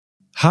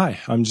Hi,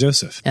 I'm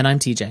Joseph. And I'm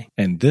TJ.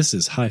 And this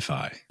is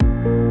Hi-Fi.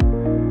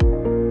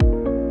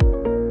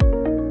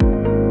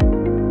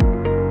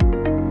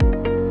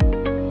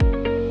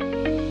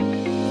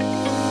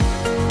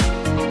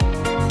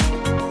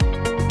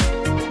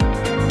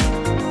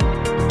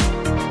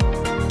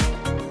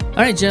 All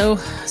right, Joe.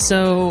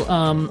 So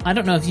I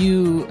don't know if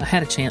you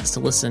had a chance to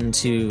listen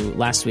to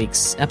last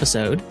week's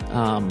episode,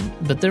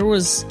 but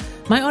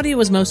my audio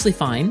was mostly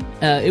fine.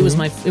 It was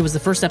the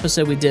first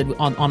episode we did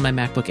on my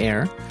MacBook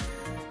Air,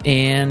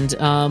 and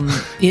are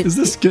you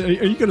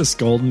going to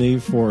scold me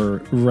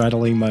for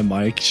rattling my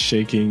mic,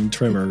 shaking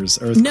tremors,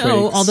 earthquakes?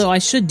 No, although I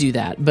should do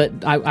that, but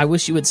I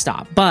wish you would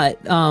stop.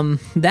 But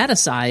that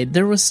aside,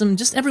 there was some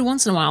just every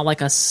once in a while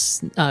like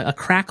a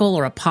crackle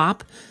or a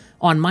pop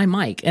on my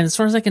mic, and as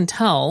far as I can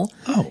tell,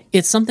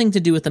 it's something to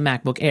do with the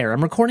MacBook Air.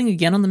 I'm recording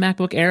again on the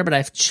MacBook Air, but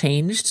I've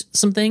changed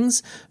some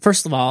things.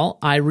 First of all,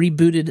 I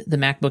rebooted the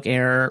MacBook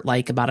Air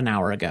like about an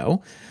hour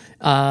ago,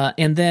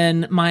 and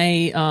then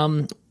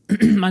my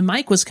my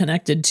mic was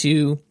connected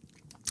to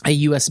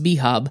a USB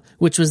hub,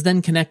 which was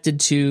then connected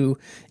to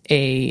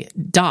a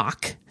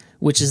dock,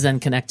 which is then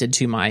connected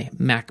to my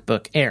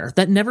MacBook Air.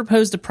 That never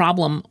posed a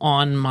problem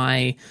on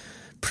my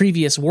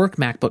previous work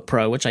MacBook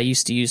Pro, which I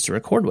used to use to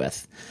record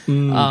with.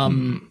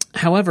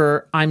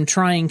 However, I'm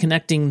trying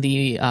connecting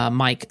the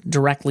mic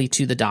directly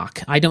to the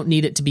dock. I don't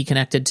need it to be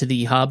connected to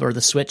the hub or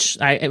the switch.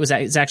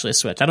 It's actually a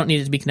switch. I don't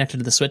need it to be connected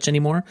to the switch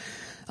anymore.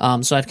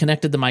 So I've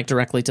connected the mic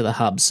directly to the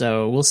hub.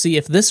 So we'll see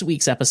if this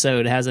week's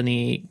episode has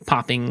any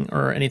popping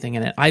or anything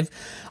in it.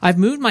 I've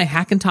moved my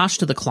Hackintosh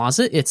to the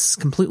closet. It's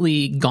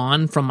completely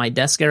gone from my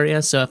desk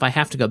area. So if I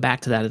have to go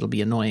back to that, it'll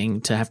be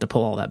annoying to have to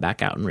pull all that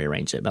back out and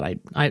rearrange it. But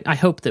I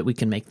hope that we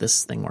can make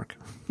this thing work.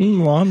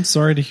 Well, I'm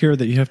sorry to hear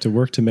that you have to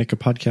work to make a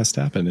podcast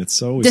happen.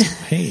 It's always a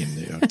pain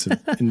to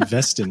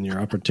invest in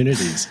your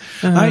opportunities.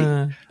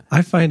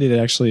 I find it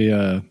actually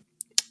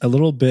a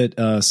little bit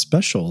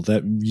special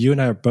that you and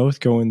I are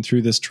both going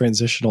through this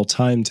transitional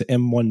time to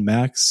M1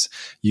 Macs,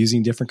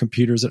 using different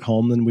computers at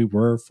home than we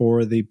were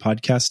for the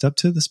podcast up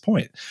to this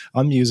point.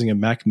 I'm using a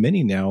Mac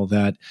Mini now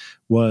that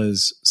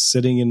was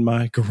sitting in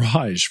my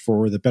garage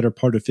for the better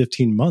part of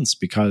 15 months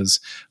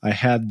because I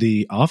had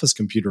the office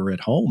computer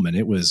at home and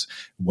it was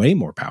way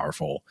more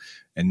powerful.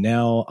 And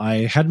now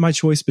I had my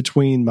choice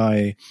between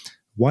my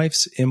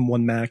wife's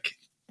M1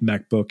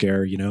 MacBook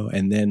Air,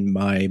 and then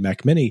my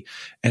Mac Mini.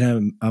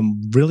 And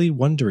I'm really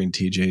wondering,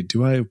 TJ,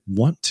 do I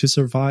want to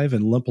survive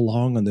and limp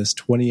along on this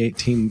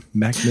 2018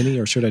 Mac Mini,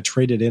 or should I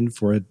trade it in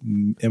for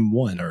an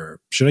M1, or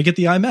should I get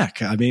the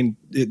iMac? I mean,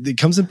 it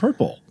comes in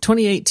purple.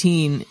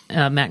 2018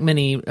 Mac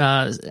Mini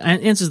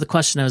answers the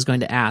question I was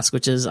going to ask,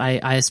 which is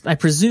I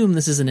presume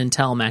this is an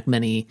Intel Mac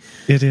Mini.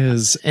 It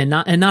is, and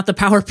not the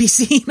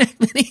PowerPC Mac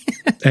Mini.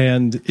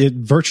 And it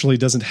virtually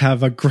doesn't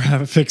have a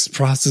graphics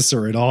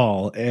processor at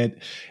all. And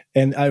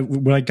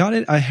when I got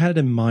it, I had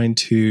in mind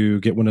to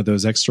get one of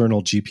those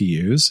external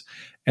GPUs.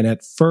 And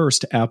at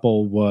first,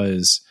 Apple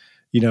was,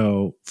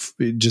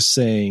 just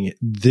saying,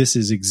 this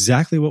is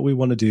exactly what we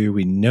want to do.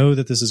 We know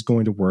that this is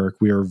going to work.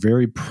 We are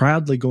very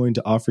proudly going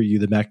to offer you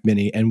the Mac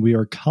Mini, and we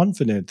are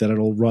confident that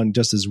it'll run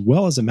just as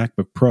well as a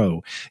MacBook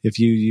Pro if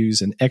you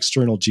use an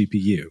external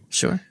GPU.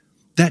 Sure.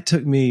 That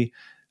took me,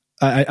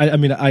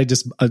 can I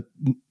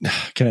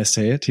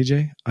say it,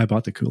 TJ? I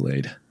bought the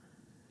Kool-Aid.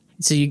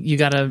 So you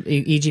got a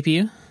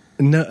eGPU?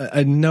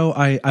 No,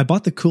 I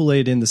bought the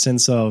Kool-Aid in the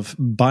sense of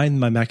buying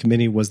my Mac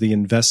Mini was the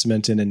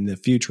investment, and in the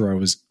future I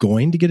was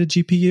going to get a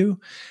GPU.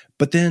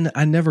 But then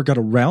I never got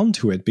around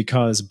to it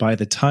because by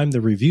the time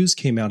the reviews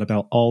came out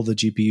about all the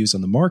GPUs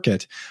on the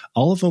market,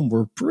 all of them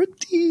were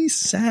pretty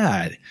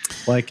sad.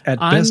 Like at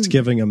best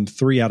giving them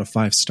 3 out of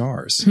 5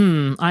 stars.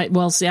 I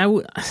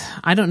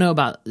don't know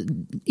about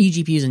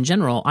eGPUs in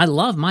general. I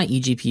love my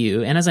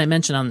eGPU. And as I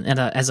mentioned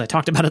as I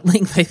talked about at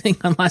length, I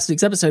think on last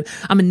week's episode,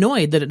 I'm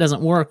annoyed that it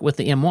doesn't work with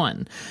the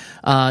M1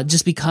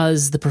 just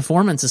because the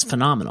performance is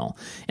phenomenal.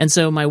 And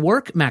so my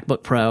work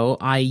MacBook Pro,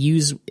 I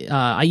use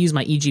my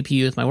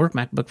eGPU with my work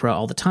MacBook Pro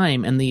all the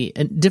time, and the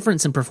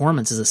difference in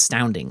performance is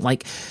astounding.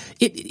 Like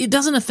it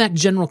doesn't affect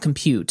general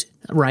compute,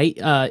 right?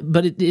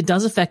 But it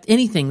does affect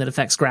anything that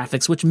affects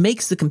graphics, which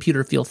makes the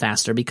computer feel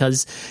faster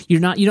because you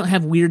don't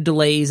have weird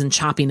delays and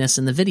choppiness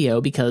in the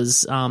video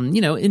because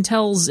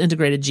Intel's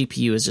integrated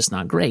GPU is just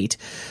not great,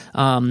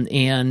 and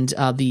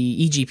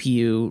the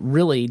eGPU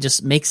really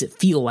just makes it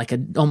feel like a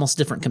almost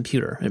different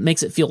computer. It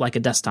makes it feel like a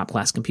desktop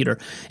class computer,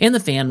 and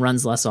the fan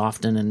runs less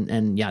often,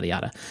 and yada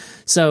yada.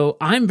 So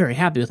I'm very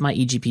happy with my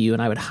eGPU,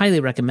 and I would highly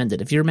recommend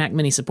it. If your Mac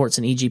Mini supports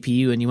an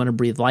eGPU and you want to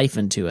breathe life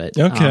into it,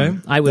 okay,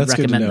 I would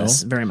recommend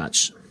this very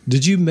much.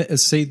 Did you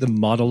say the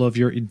model of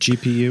your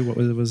GPU? What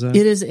was that?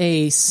 It is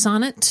a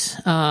Sonnet.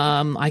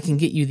 I can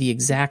get you the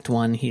exact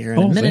one here in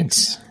a minute.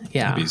 Thanks.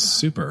 Yeah, that'd be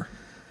super.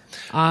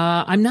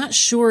 I'm not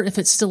sure if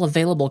it's still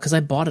available because I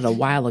bought it a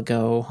while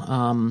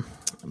ago.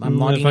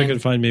 If I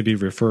could find maybe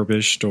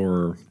refurbished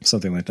or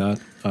something like that,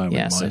 I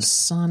wouldn't mind. So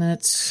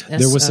Sonnet.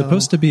 There was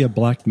supposed to be a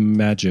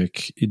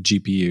Blackmagic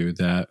GPU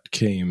that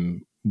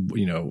came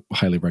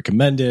highly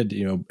recommended.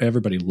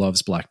 Everybody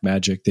loves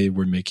Blackmagic. They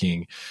were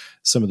making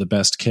some of the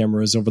best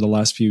cameras over the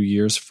last few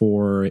years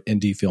for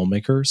indie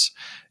filmmakers.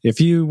 If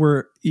you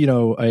were,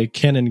 a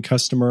Canon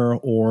customer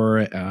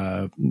or,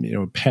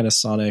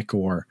 Panasonic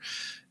or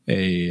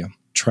a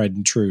tried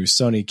and true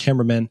Sony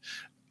cameraman,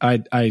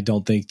 I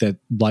don't think that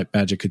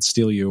Blackmagic could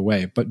steal you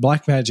away. But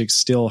Blackmagic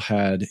still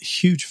had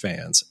huge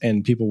fans,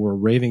 and people were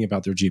raving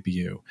about their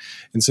GPU.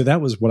 And so that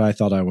was what I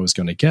thought I was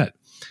going to get.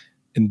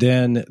 And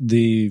then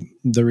the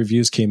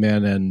reviews came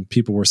in, and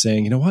people were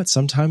saying, you know what,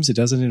 sometimes it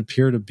doesn't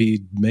appear to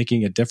be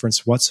making a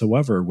difference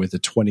whatsoever with the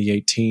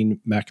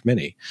 2018 Mac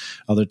Mini.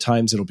 Other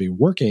times it'll be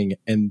working,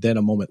 and then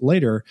a moment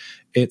later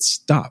it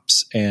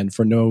stops, and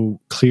for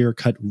no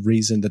clear-cut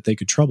reason that they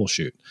could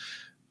troubleshoot.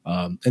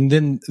 And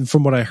then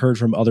from what I heard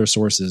from other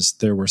sources,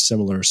 there were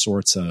similar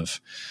sorts of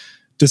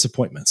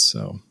disappointments.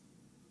 So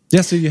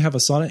you have a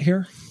Sonnet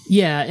here?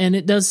 Yeah, and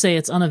it does say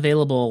it's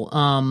unavailable.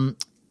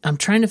 I'm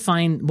trying to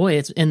find,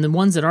 and the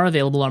ones that are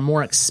available are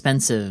more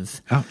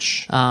expensive.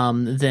 Ouch.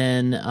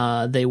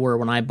 Than they were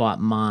when I bought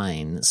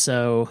mine.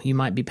 So you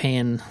might be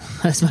paying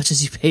as much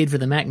as you paid for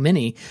the Mac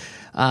Mini.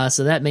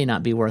 So that may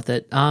not be worth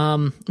it.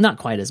 Not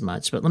quite as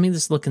much, but let me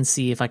just look and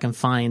see if I can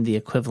find the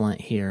equivalent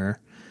here.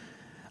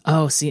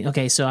 Oh, see,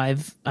 okay, so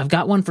I've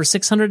got one for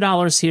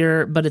 $600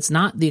 here, but it's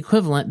not the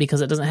equivalent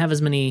because it doesn't have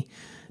as many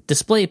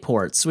display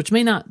ports, which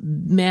may not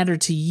matter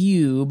to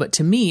you, but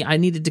to me, I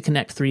needed to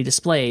connect 3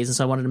 displays, and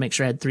so I wanted to make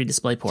sure I had 3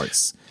 display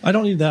ports. I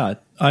don't need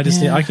that. I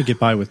could get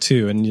by with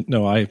 2, and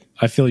I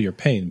feel your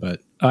pain,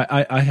 but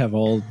I have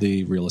all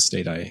the real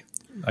estate I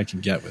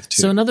can get with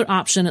 2. So another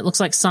option, it looks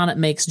like Sonnet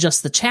makes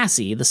just the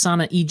chassis, the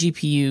Sonnet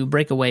eGPU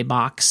breakaway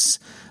box,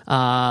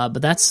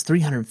 but that's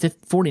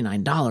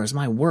 $349,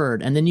 my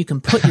word. And then you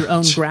can put your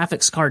own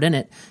graphics card in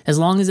it. As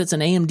long as it's an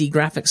AMD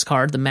graphics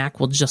card, the Mac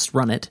will just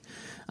run it.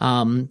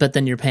 But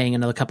then you're paying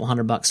another couple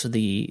 $100 for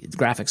the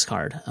graphics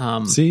card.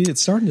 See,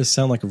 it's starting to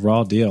sound like a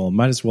raw deal.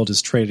 Might as well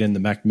just trade in the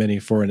Mac Mini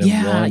for an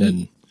M1.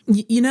 And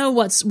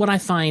what I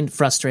find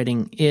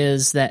frustrating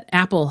is that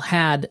Apple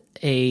had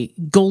a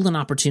golden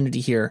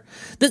opportunity here.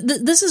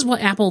 This is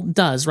what Apple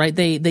does, right?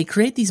 They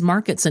create these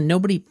markets and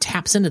nobody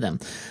taps into them.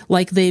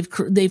 Like they've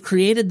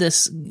created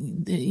this,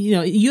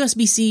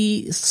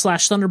 USB-C /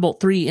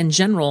 Thunderbolt 3 in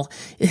general.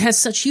 It has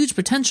such huge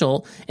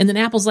potential, and then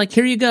Apple's like,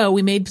 here you go,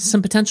 we made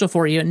some potential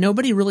for you, and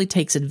nobody really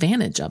takes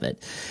advantage of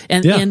it.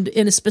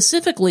 And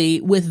specifically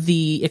with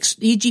the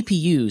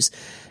eGPUs,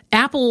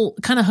 Apple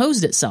kind of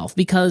hosed itself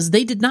because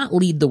they did not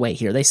lead the way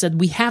here. They said,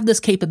 we have this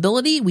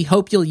capability, we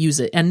hope you'll use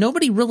it. And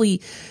nobody really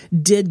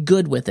did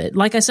good with it.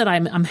 Like I said,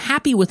 I'm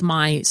happy with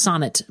my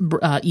Sonnet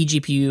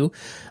eGPU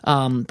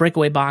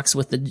breakaway box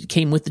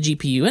came with the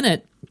GPU in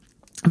it.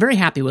 I'm very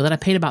happy with it. I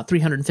paid about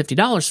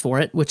 $350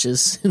 for it, which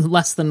is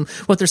less than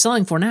what they're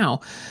selling for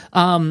now.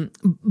 I'm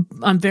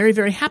very,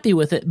 very happy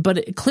with it.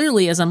 But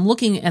clearly, as I'm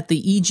looking at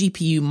the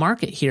eGPU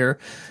market here,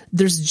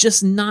 there's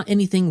just not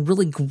anything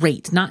really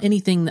great, not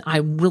anything that I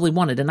really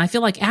wanted. And I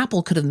feel like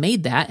Apple could have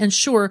made that. And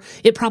sure,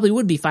 it probably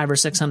would be $500 or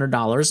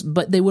 $600,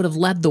 but they would have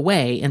led the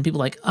way. And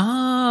people are like,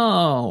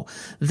 oh,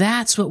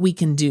 that's what we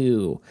can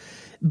do.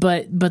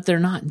 But they're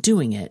not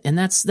doing it, and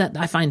that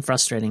I find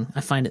frustrating. I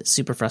find it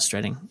super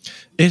frustrating.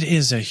 It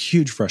is a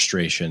huge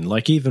frustration.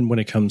 Like even when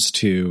it comes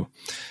to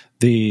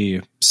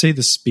the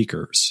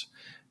speakers,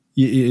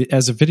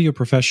 as a video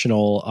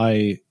professional,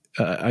 I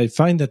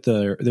find that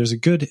there's a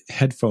good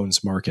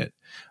headphones market,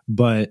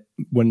 but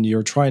when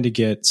you're trying to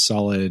get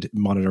solid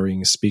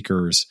monitoring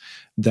speakers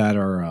that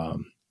are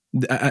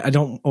I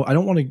don't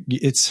want to.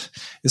 It's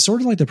sort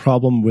of like the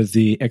problem with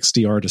the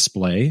XDR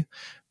display.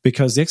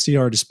 Because the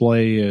XDR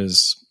display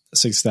is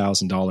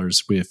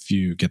 $6,000 if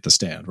you get the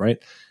stand, right?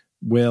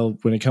 Well,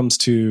 when it comes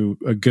to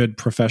a good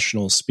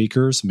professional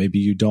speakers, maybe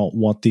you don't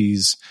want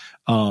these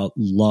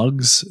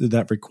lugs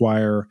that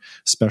require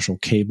special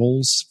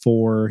cables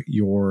for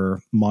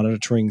your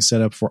monitoring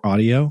setup for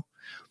audio.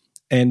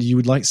 And you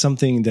would like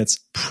something that's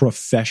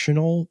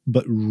professional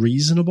but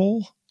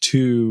reasonable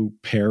to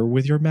pair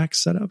with your Mac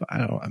setup. I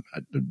don't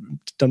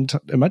know.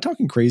 Am I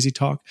talking crazy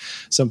talk?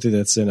 Something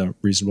that's in a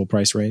reasonable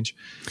price range?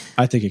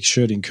 I think it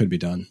should and could be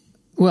done.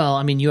 Well,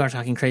 I mean, you are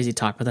talking crazy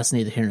talk, but that's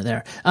neither here nor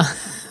there.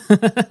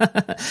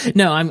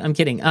 No, I'm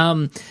kidding.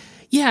 I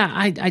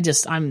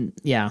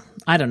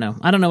don't know.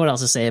 I don't know what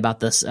else to say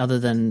about this other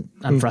than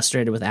I'm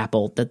frustrated with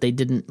Apple that they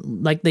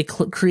didn't, they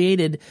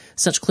created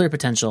such clear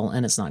potential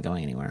and it's not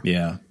going anywhere.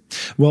 Yeah.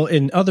 Well,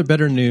 in other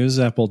better news,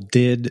 Apple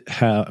did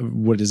have,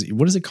 what is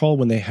it called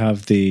when they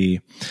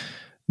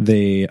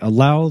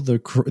allow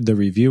the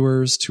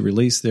reviewers to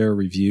release their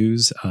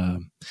reviews.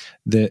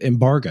 The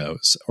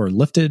embargoes are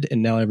lifted,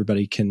 and now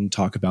everybody can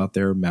talk about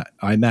their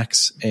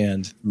iMacs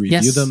and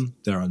review them,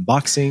 their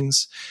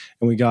unboxings.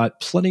 And we got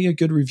plenty of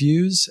good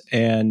reviews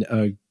and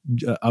a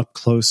up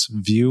close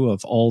view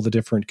of all the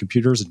different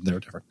computers and their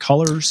different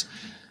colors.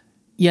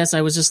 Yes,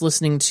 I was just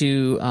listening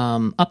to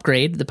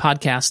Upgrade, the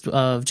podcast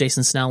of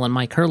Jason Snell and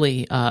Mike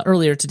Hurley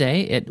earlier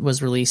today. It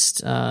was released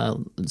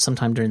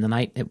sometime during the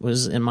night. It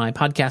was in my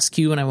podcast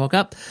queue when I woke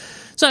up.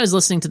 So I was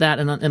listening to that,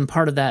 and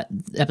part of that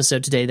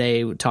episode today,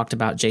 they talked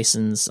about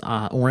Jason's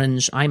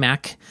orange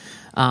iMac.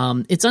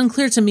 It's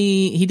unclear to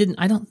me.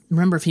 I don't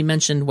remember if he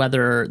mentioned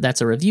whether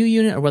that's a review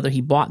unit or whether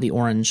he bought the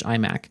orange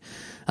iMac,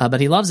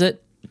 but he loves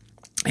it.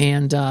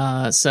 And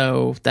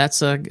so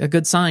that's a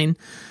good sign.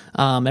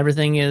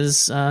 Everything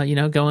is,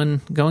 going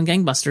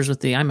gangbusters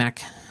with the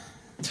iMac.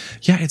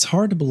 Yeah, it's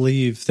hard to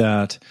believe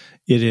that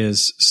it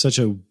is such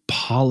a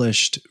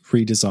polished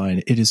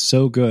redesign. It is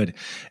so good.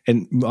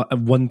 And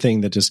one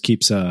thing that just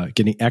keeps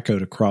getting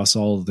echoed across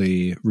all of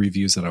the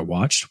reviews that I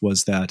watched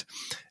was that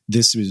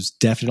this was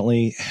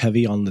definitely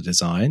heavy on the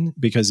design,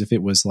 because if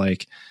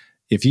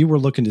you were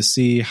looking to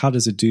see how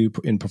does it do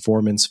in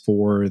performance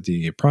for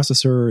the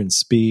processor and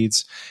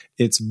speeds,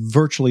 it's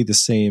virtually the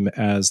same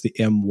as the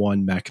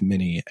M1 Mac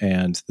Mini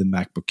and the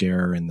MacBook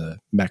Air and the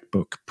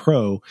MacBook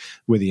Pro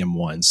with the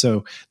M1.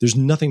 So there's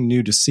nothing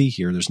new to see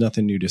here. There's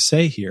nothing new to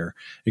say here,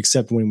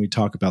 except when we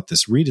talk about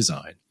this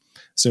redesign.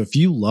 So if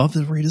you love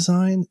the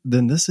redesign,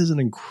 then this is an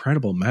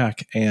incredible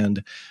Mac.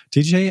 And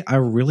TJ, I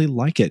really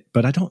like it,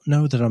 but I don't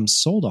know that I'm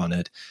sold on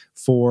it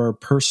for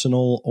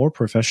personal or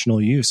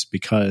professional use,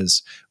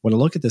 because when I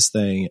look at this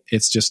thing,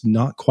 it's just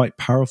not quite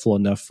powerful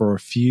enough for a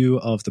few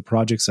of the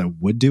projects I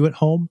would do at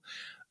home.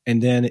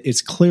 And then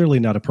it's clearly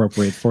not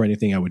appropriate for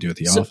anything I would do at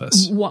the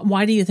office.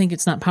 Why do you think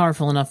it's not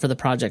powerful enough for the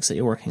projects that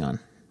you're working on?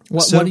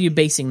 What are you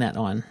basing that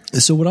on?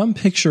 So what I'm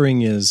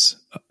picturing is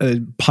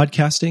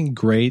podcasting,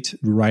 great.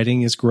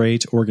 Writing is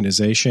great.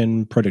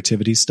 Organization,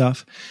 productivity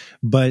stuff.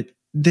 But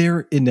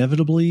there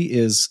inevitably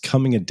is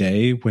coming a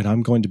day when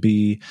I'm going to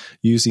be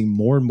using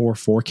more and more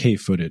 4K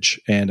footage,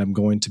 and I'm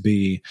going to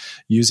be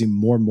using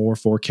more and more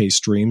 4K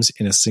streams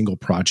in a single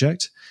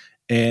project.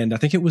 And I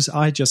think it was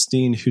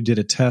iJustine who did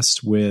a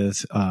test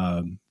with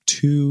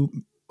 2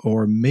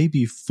 or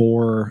maybe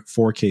 4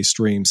 4K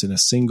streams in a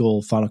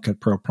single Final Cut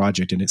Pro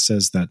project. And it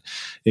says that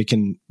it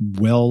can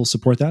well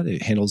support that.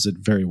 It handles it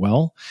very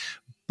well.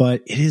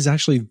 But it is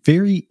actually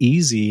very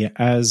easy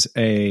as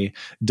a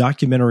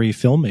documentary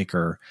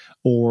filmmaker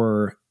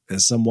or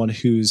as someone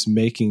who's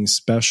making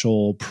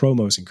special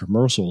promos and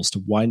commercials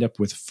to wind up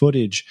with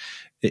footage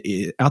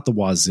out the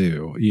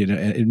wazoo,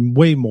 and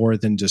way more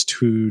than just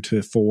 2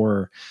 to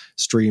 4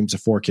 streams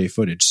of 4K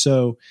footage.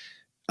 So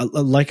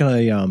like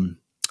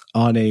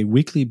on a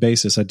weekly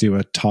basis, I do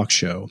a talk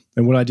show.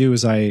 And what I do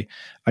is I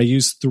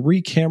use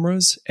 3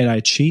 cameras and I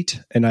cheat,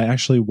 and I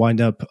actually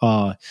wind up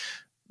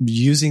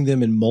using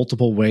them in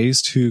multiple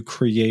ways to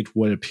create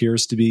what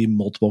appears to be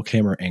multiple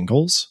camera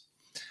angles.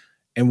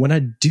 And when I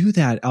do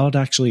that, I'll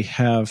actually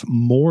have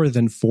more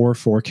than 4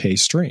 4K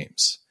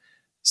streams.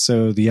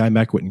 So the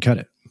iMac wouldn't cut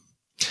it.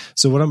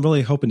 So what I'm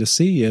really hoping to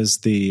see is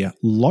the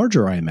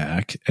larger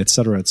iMac, et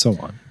cetera, and so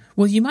on.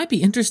 Well, you might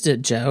be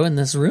interested, Joe, in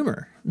this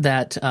rumor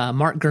that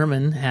Mark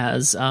Gurman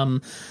has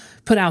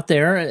put out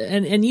there,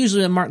 and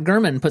usually when Mark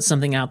Gurman puts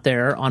something out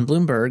there on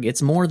Bloomberg,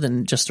 it's more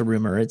than just a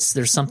rumor.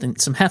 There's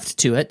some heft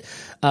to it.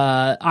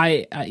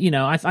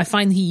 I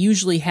find he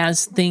usually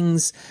has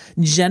things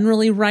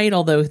generally right,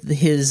 although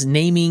his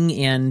naming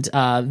and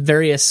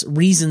various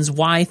reasons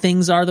why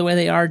things are the way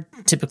they are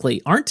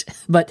typically aren't.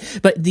 But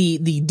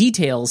the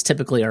details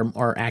typically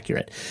are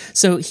accurate.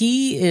 So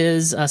he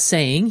is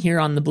saying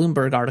here on the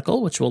Bloomberg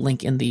article, which we'll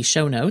link in the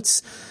show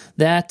notes,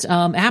 that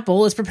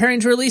Apple is preparing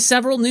to release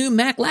several new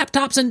Mac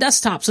laptops and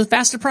desktops with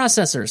faster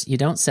processors. You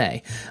don't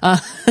say.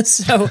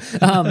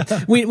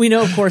 We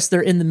know, of course,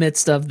 they're in the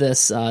midst of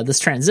this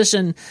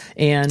transition.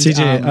 And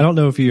TJ, I don't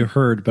know if you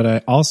heard, but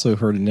I also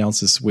heard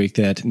announced this week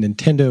that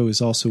Nintendo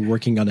is also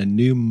working on a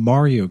new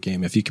Mario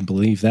game, if you can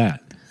believe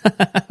that.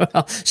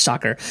 Well,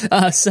 shocker.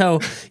 But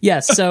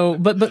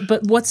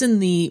what's in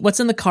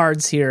the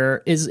cards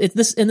here is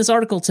this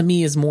article to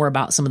me is more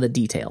about some of the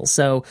details.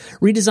 So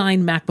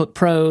redesigned MacBook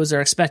Pros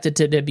are expected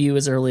to debut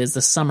as early as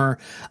this summer.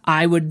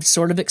 I would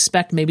sort of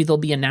expect maybe they'll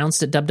be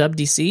announced at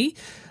WWDC.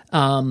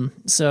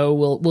 So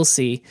we'll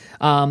see.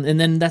 And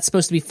then that's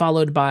supposed to be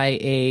followed by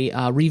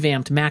a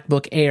revamped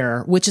MacBook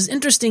Air, which is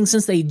interesting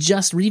since they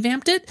just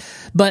revamped it.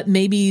 But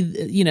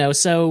maybe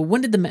so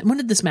when did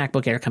this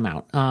MacBook Air come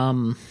out?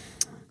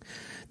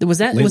 Was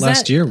that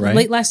last year, right?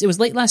 It was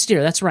late last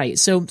year. That's right.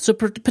 So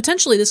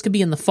potentially this could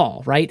be in the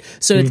fall, right?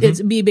 So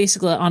it'd be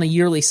basically on a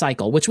yearly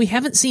cycle, which we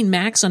haven't seen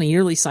Macs on a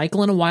yearly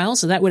cycle in a while.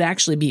 So that would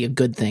actually be a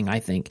good thing, I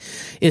think,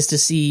 is to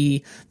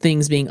see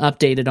things being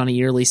updated on a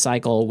yearly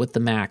cycle with the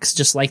Macs,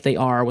 just like they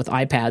are with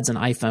iPads and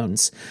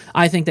iPhones.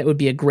 I think that would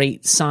be a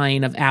great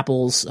sign of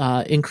Apple's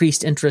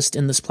increased interest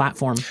in this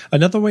platform.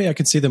 Another way I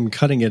could see them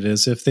cutting it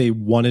is if they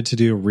wanted to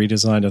do a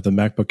redesign of the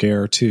MacBook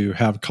Air to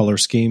have color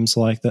schemes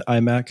like the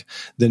iMac,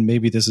 then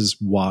maybe this is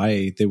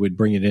why they would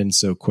bring it in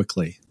so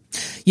quickly.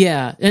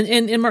 Yeah,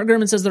 and Mark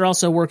Gurman says they're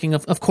also working,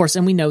 of course,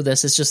 and we know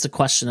this, it's just a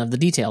question of the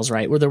details,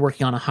 right? Where they're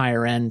working on a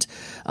higher end,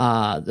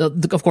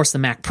 of course, the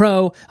Mac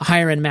Pro, a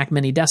higher end Mac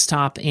Mini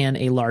desktop, and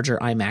a larger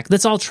iMac.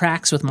 That's all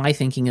tracks with my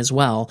thinking as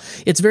well.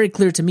 It's very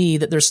clear to me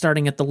that they're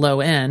starting at the low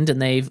end,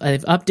 and they've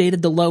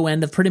updated the low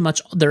end of pretty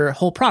much their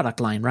whole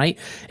product line, right?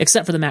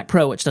 Except for the Mac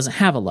Pro, which doesn't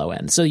have a low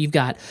end. So you've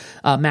got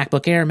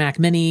MacBook Air, Mac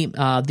Mini,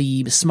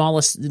 the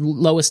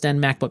lowest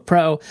end MacBook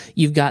Pro.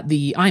 You've got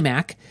the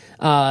iMac.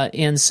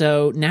 And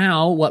so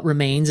now what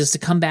remains is to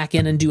come back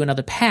in and do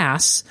another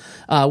pass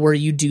where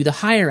you do the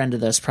higher end of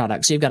those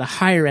products. So you've got a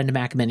higher end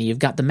Mac Mini, you've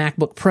got the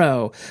MacBook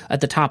Pro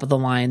at the top of the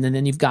line, and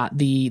then you've got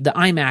the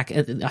iMac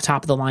at the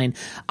top of the line.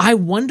 I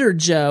wonder,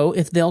 Joe,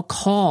 if they'll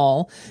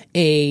call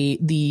the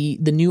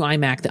new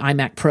iMac the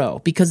iMac Pro,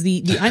 because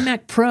the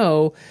iMac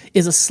Pro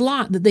is a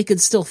slot that they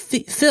could still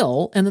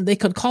fill, and that they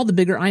could call the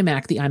bigger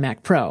iMac the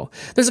iMac Pro.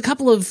 There's a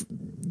couple of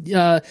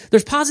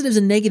there's positives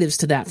and negatives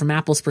to that from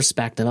Apple's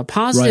perspective. A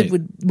positive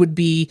would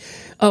be,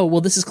 oh,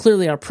 well, this is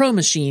clearly our Pro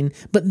machine,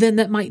 but then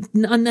that might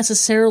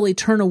unnecessarily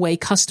turn away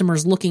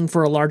customers looking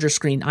for a larger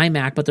screen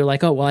iMac, but they're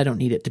like, oh, well, I don't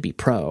need it to be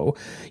Pro.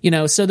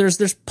 So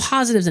there's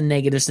positives and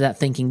negatives to that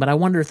thinking, but I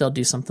wonder if they'll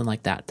do something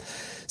like that.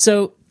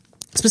 So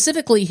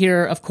specifically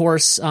here, of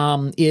course,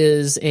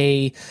 is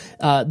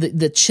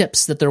the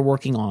chips that they're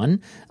working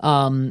on.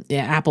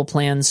 Apple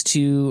plans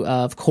to,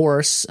 of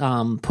course,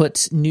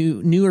 put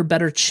newer,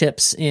 better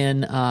chips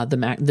in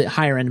the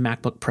higher end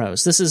MacBook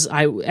Pros. This is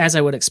as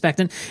I would expect,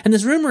 and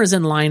this rumor is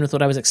in line with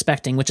what I was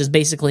expecting, which is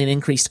basically an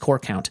increased core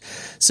count.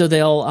 So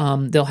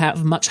they'll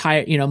have much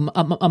higher,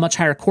 a much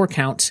higher core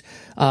count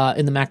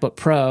in the MacBook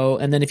Pro,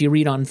 and then if you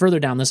read on further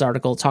down this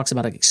article, it talks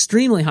about an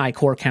extremely high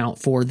core count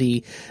for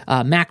the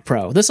Mac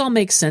Pro. This all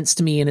makes sense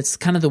to me, and it's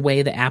kind of the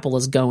way that Apple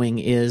is going,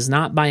 is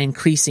not by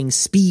increasing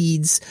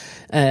speeds,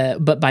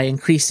 but by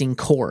increasing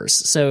cores.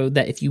 So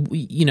that if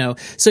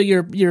so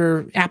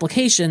your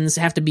applications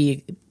have to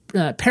be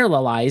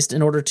parallelized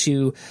in order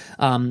to,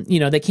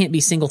 they can't be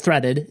single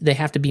threaded. They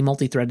have to be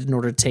multi-threaded in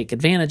order to take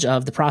advantage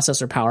of the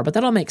processor power. But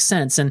that all makes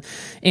sense, and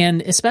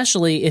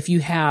especially if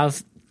you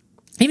have.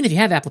 Even if you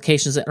have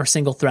applications that are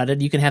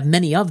single-threaded, you can have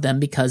many of them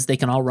because they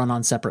can all run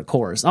on separate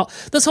cores.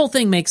 This whole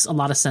thing makes a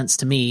lot of sense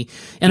to me.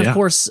 And of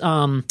course, the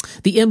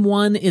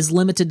M1 is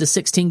limited to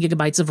 16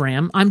 gigabytes of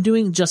RAM. I'm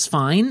doing just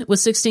fine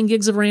with 16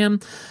 gigs of RAM,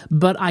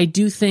 but I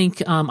do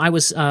think I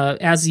was,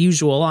 as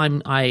usual,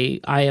 I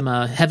am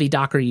a heavy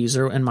Docker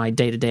user in my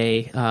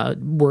day-to-day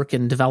work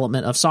and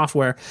development of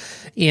software.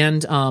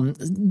 And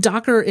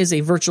Docker is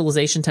a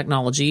virtualization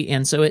technology,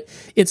 and so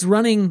it's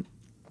running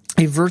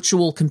a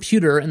virtual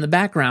computer in the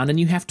background, and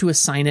you have to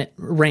assign it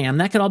RAM.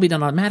 That can all be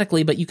done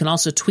automatically, but you can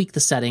also tweak the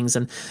settings.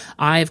 And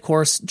I, of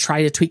course,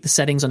 try to tweak the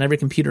settings on every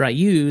computer I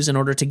use in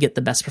order to get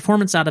the best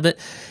performance out of it.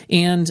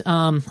 And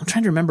I'm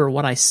trying to remember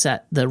what I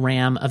set the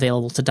RAM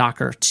available to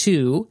Docker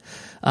to.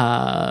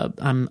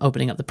 I'm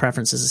opening up the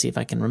preferences to see if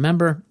I can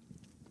remember.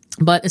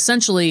 But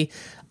essentially,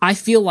 I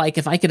feel like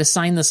if I could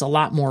assign this a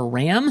lot more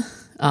RAM,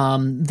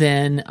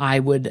 then I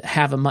would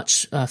have a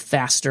much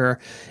faster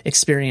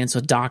experience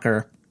with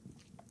Docker.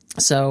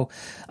 So,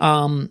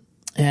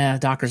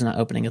 Docker's not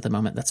opening at the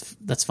moment.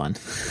 That's fun.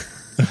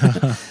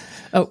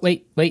 Oh,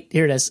 wait,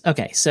 here it is.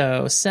 Okay.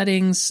 So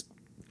settings,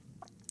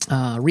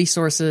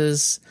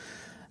 resources.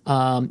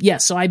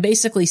 So I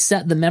basically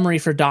set the memory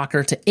for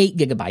Docker to 8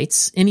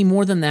 gigabytes. Any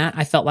more than that,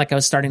 I felt like I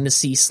was starting to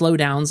see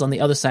slowdowns on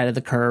the other side of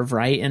the curve,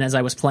 right? And as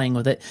I was playing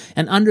with it,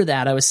 and under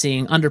that, I was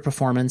seeing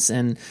underperformance.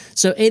 And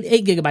so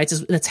 8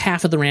 gigabytes that's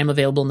half of the RAM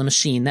available in the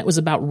machine. That was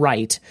about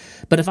right.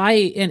 But if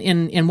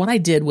and what I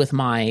did with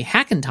my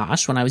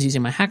Hackintosh, when I was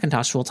using my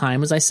Hackintosh full time,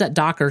 was I set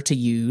Docker to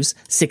use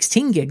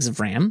 16 gigs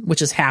of RAM,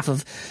 which is half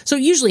of, so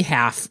usually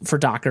half for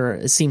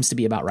Docker seems to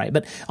be about right,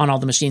 but on all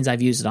the machines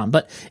I've used it on.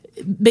 But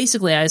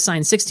basically, I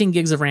assigned 16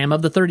 gigs of RAM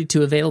of the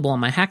 32 available on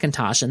my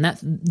Hackintosh, and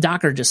that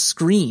Docker just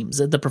screams.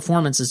 The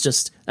performance is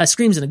just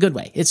screams in a good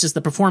way. It's just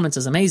the performance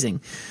is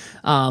amazing.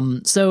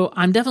 So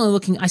I'm definitely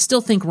looking. I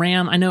still think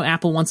RAM. I know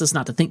Apple wants us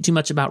not to think too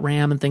much about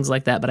RAM and things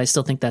like that, but I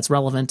still think that's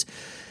relevant.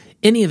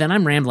 Any event,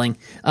 I'm rambling.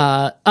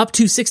 Up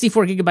to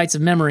 64 gigabytes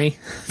of memory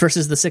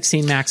versus the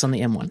 16 Max on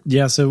the M1.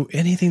 Yeah, so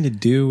anything to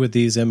do with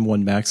these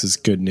M1 Max is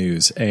good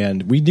news.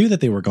 And we knew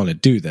that they were going to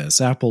do this.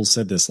 Apple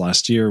said this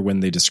last year when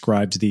they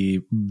described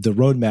the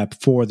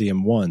roadmap for the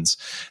M1s.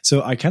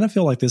 So I kind of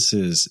feel like this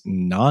is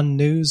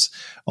non-news,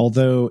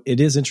 although it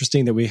is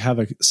interesting that we have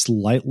a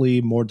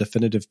slightly more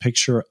definitive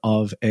picture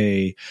of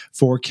a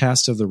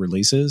forecast of the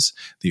releases,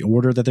 the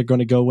order that they're going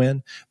to go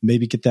in,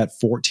 maybe get that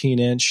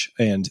 14-inch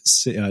and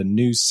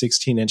new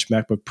 16-inch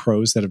MacBook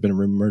Pros that have been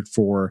rumored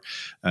for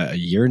a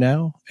year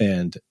now.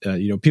 And,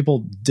 people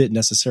didn't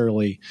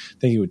necessarily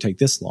think it would take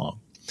this long.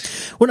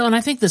 Well, no, and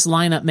I think this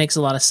lineup makes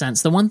a lot of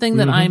sense. The one thing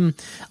that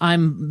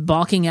I'm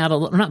balking at,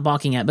 not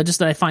balking at, but just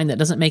that I find that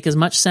doesn't make as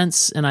much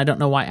sense, and I don't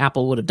know why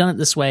Apple would have done it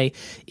this way,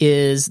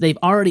 is they've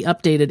already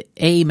updated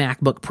a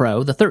MacBook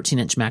Pro, the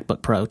 13-inch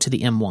MacBook Pro, to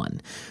the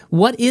M1.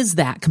 What is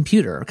that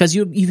computer? Because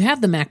you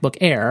have the MacBook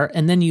Air,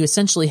 and then you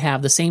essentially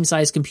have the same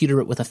size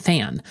computer with a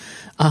fan.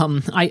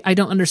 I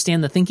don't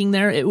understand the thinking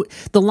there.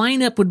 The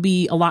lineup would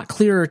be a lot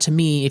clearer to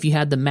me if you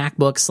had the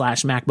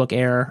MacBook/MacBook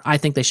Air. I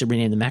think they should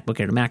rename the MacBook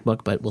Air to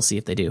MacBook, but we'll see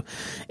if they do.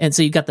 And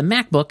so you've got the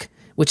MacBook,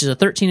 which is a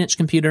 13-inch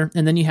computer,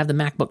 and then you have the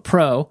MacBook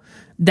Pro.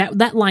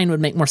 That line would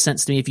make more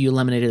sense to me if you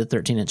eliminated the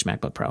 13-inch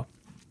MacBook Pro.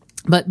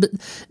 But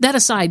that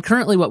aside,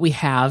 currently what we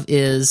have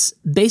is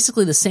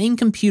basically the same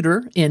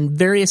computer in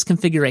various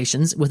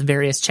configurations with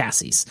various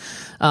chassis,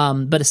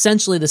 but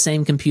essentially the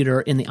same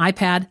computer in the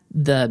iPad,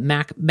 the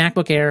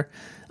MacBook Air,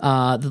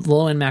 the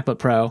low-end MacBook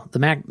Pro, the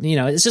Mac.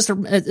 It's just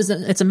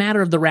it's a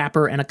matter of the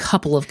wrapper and a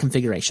couple of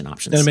configuration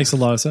options. And it makes a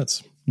lot of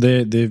sense.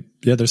 They're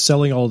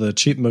selling all the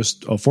cheap,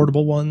 most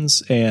affordable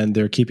ones, and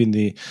they're keeping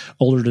the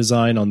older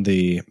design on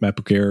the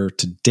MacBook Air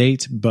to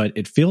date. But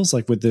it feels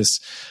like with this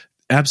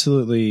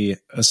absolutely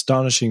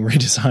astonishing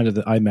redesign of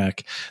the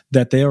iMac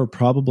that they are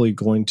probably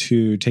going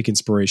to take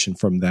inspiration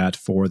from that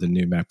for the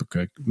new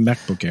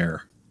MacBook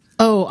Air.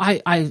 Oh,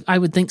 I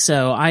would think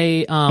so.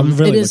 I'm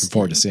really looking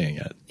forward to seeing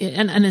it.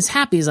 And as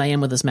happy as I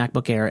am with this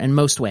MacBook Air in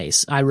most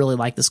ways, I really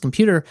like this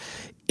computer.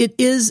 It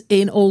is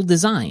an old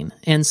design.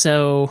 And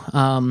so,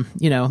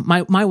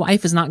 my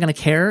wife is not going to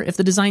care if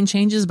the design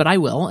changes, but I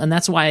will. And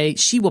that's why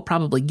she will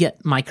probably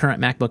get my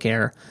current MacBook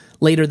Air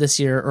later this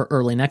year or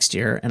early next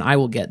year. And I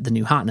will get the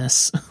new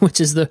hotness,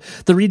 which is the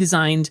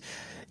redesigned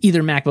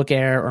either MacBook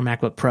Air or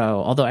MacBook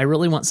Pro, although I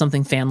really want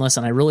something fanless,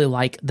 and I really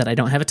like that I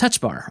don't have a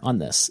touch bar on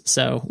this.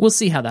 So we'll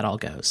see how that all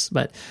goes.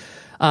 But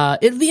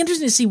it'd be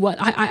interesting to see what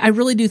I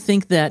really do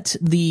think that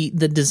the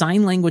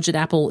design language that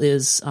Apple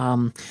is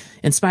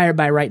inspired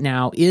by right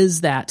now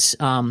is that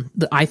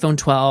the iPhone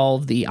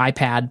 12, the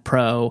iPad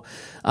Pro.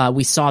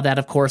 We saw that,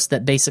 of course,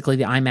 that basically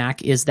the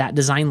iMac is that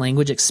design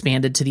language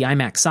expanded to the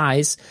iMac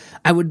size.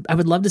 I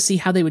would love to see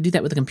how they would do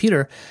that with a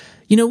computer.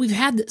 We've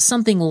had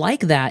something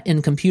like that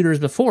in computers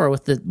before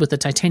with the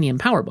Titanium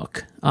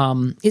PowerBook.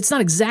 It's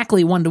not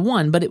exactly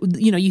one-to-one, but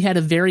you had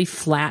a very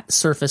flat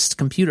surfaced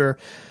computer.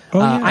 Oh,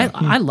 yeah.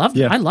 I loved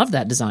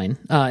that design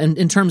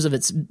in terms of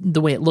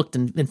the way it looked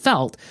and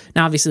felt.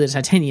 Now, obviously, the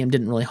Titanium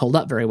didn't really hold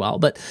up very well,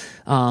 but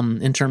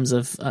in terms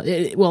of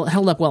it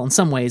held up well in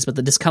some ways, but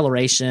the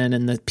discoloration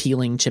and the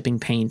peeling, chipping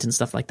paint and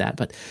stuff like that.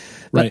 But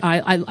right.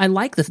 I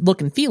like the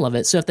look and feel of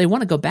it. So if they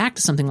want to go back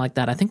to something like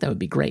that, I think that would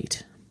be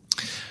great.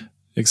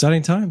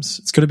 Exciting times.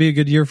 It's going to be a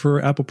good year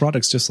for Apple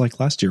products, just like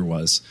last year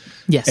was.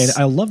 Yes. And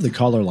I love the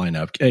color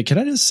lineup. Can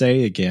I just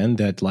say again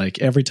that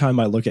every time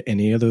I look at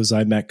any of those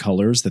iMac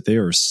colors, that they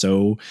are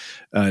so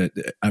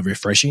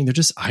refreshing. They're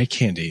just eye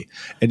candy.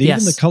 And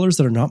even the colors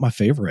that are not my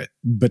favorite,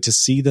 but to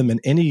see them in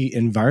any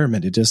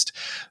environment, it just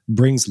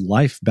brings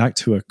life back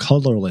to a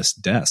colorless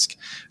desk.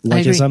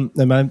 As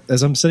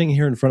I'm sitting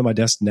here in front of my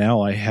desk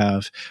now, I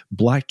have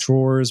black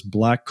drawers,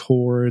 black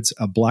cords,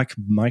 a black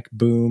mic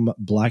boom,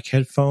 black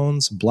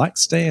headphones, black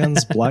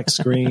stands, black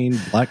screen,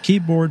 black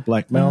keyboard,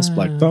 black mouse,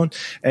 black phone,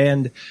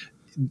 and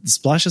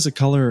splashes of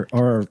color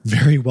are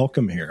very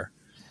welcome here.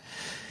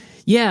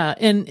 Yeah,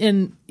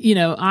 and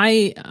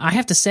I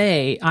have to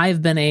say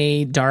I've been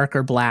a dark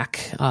or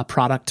black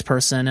product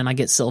person, and I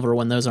get silver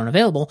when those aren't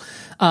available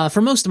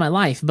for most of my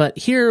life. But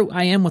here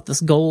I am with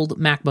this gold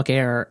MacBook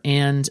Air,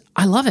 and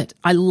I love it.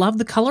 I love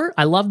the color.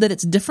 I love that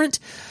it's different.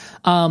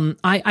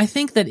 I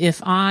think that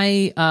if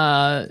I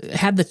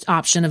had the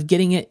option of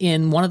getting it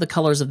in one of the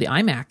colors of the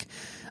iMac,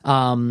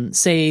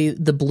 say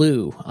the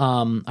blue,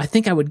 I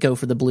think I would go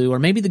for the blue, or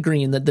maybe the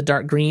green, the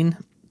dark green.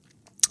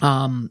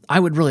 I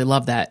would really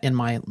love that in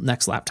my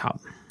next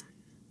laptop.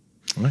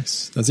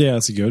 Nice. That's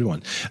a good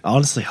one.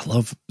 Honestly, I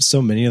love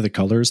so many of the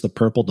colors, the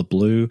purple, the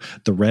blue,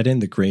 the red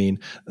and the green,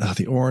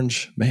 the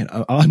orange. Man,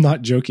 I'm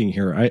not joking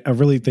here. I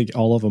really think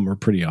all of them are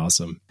pretty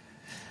awesome.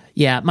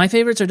 Yeah, my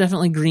favorites are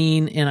definitely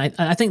green, and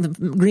I think the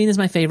green is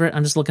my favorite.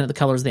 I'm just looking at the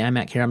colors of the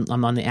iMac here.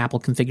 I'm on the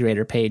Apple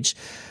configurator page.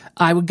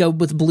 I would go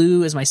with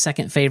blue as my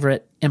second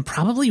favorite, and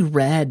probably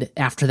red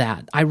after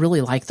that. I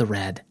really like the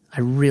red.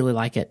 I really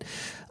like it.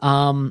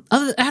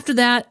 After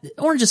that,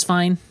 orange is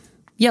fine.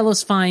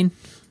 Yellow's fine.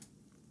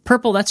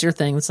 Purple, that's your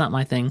thing. That's not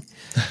my thing.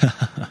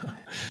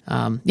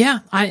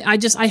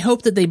 I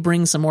hope that they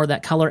bring some more of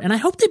that color, and I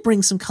hope they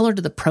bring some color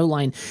to the Pro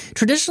line.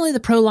 Traditionally,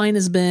 the Pro line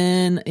has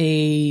been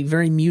a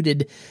very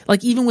muted,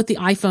 like even with the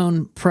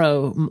iPhone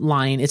Pro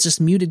line, it's just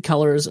muted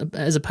colors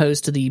as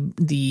opposed to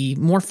the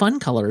more fun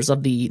colors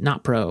of the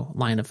not Pro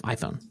line of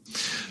iPhone.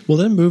 Well,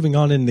 then moving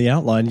on in the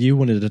outline, you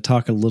wanted to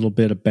talk a little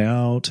bit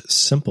about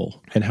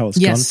Simple and how it's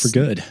gone for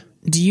good.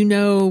 Do you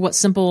know what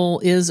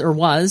Simple is or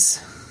was?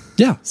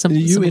 Yeah,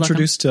 you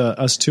introduced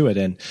us to it,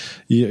 and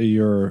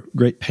your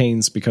great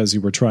pains because you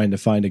were trying to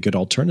find a good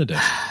alternative.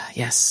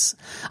 Yes.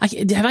 Have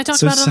I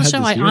talked about it on the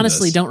show? I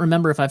honestly don't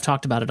remember if I've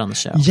talked about it on the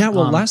show. Yeah,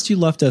 well, last you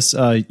left us,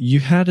 you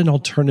had an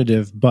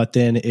alternative, but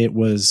then it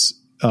was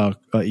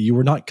you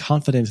were not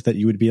confident that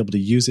you would be able to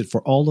use it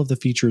for all of the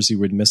features you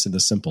would miss in the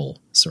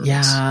Simple service.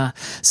 Yeah.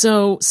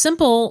 So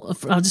Simple,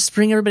 I'll just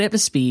bring everybody up to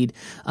speed.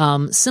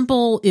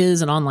 Simple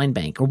is an online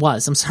bank, or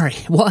was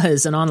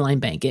an online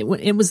bank. It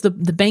was the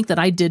bank that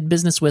I did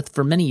business with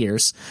for many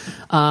years,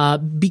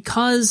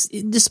 because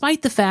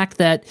despite the fact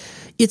that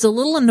it's a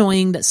little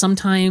annoying that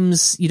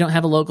sometimes you don't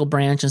have a local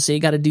branch, and so you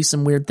got to do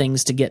some weird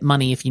things to get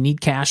money if you need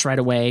cash right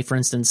away. For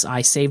instance,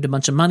 I saved a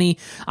bunch of money.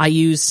 I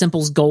used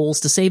Simple's goals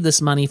to save this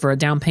money for a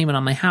down payment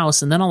on my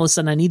house, and then all of a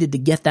sudden I needed to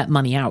get that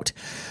money out.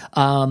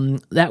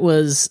 That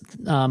was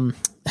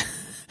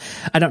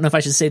I don't know if I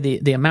should say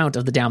the amount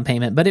of the down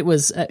payment, but it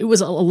was a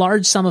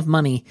large sum of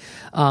money,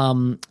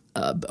 over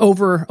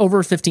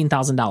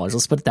 $15,000.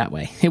 Let's put it that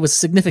way. It was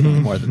significantly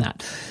more than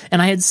that,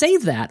 and I had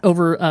saved that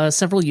over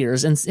several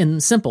years in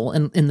Simple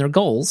in their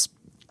goals.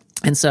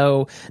 And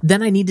so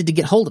then I needed to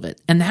get hold of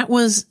it. And that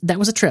was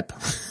a trip.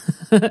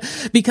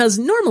 Because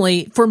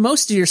normally for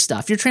most of your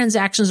stuff, your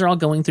transactions are all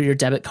going through your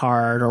debit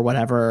card or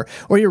whatever,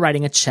 or you're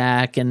writing a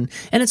check and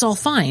it's all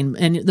fine.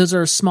 And those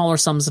are smaller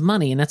sums of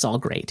money and that's all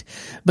great.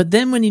 But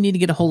then when you need to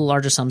get a hold of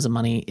larger sums of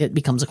money, it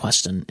becomes a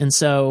question. And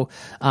so,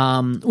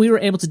 we were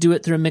able to do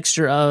it through a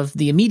mixture of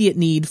the immediate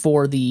need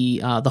for the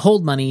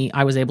hold money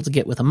I was able to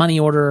get with a money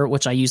order,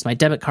 which I used my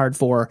debit card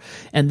for.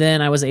 And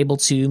then I was able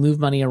to move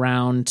money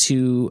around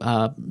to,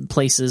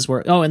 places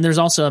where, and there's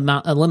also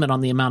a limit on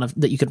the amount of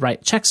that you could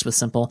write checks with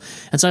Simple.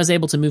 And so I was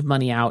able to move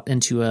money out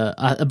into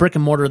a brick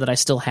and mortar that I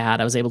still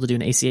had. I was able to do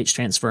an ACH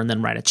transfer and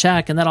then write a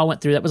check, and that all went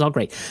through. That was all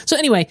great. So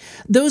anyway,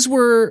 those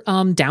were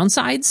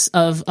downsides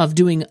of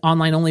doing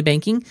online only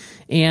banking.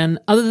 And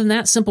other than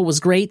that, Simple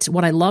was great.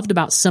 What I loved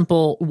about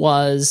Simple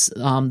was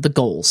the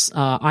goals.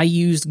 I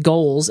used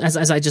goals,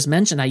 as I just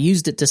mentioned, I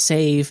used it to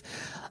save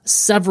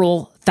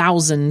several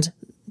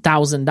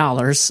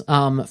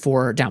 $1,000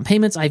 for down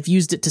payments. I've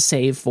used it to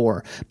save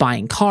for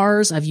buying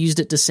cars. I've used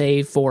it to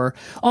save for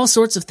all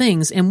sorts of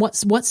things. And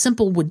what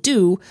Simple would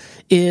do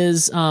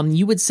is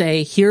you would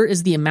say, here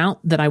is the amount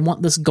that I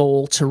want this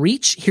goal to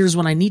reach. Here's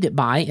what I need it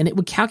by. And it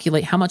would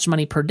calculate how much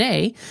money per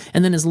day.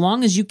 And then as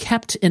long as you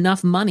kept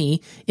enough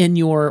money in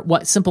your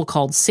what Simple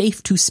called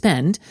safe to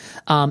spend,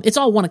 it's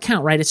all one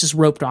account, right? It's just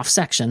roped off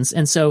sections.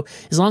 And so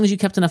as long as you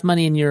kept enough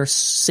money in your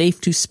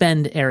safe to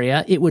spend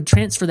area, it would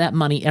transfer that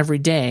money every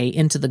day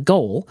into the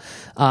goal,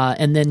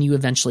 and then you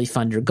eventually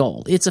fund your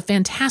goal. It's a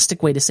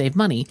fantastic way to save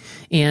money,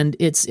 and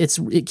it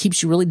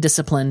keeps you really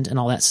disciplined and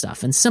all that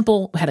stuff. And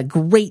Simple had a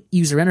great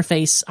user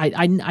interface.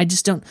 I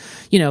just don't,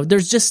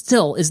 there's just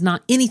still is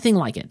not anything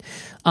like it.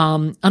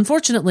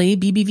 Unfortunately,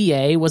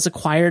 BBVA was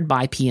acquired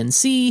by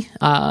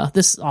PNC.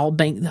 This all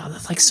bank,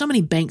 like so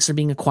many banks are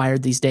being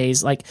acquired these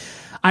days. Like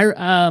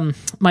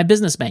my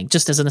business bank,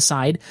 just as an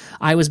aside,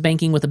 I was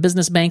banking with a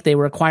business bank. They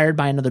were acquired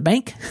by another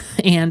bank,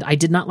 and I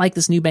did not like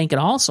this new bank at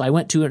all. So I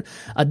went to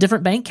a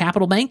different bank,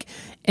 Capital Bank,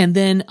 and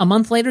then a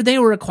month later they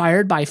were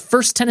acquired by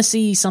First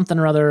Tennessee something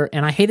or other,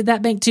 and I hated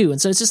that bank too.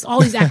 And so it's just all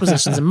these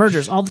acquisitions and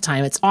mergers all the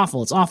time. It's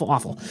awful. It's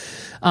awful.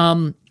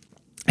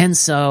 And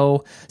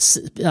so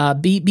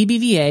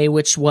BBVA,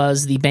 which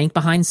was the bank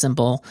behind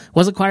Simple,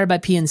 was acquired by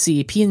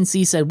PNC.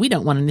 PNC said, we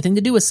don't want anything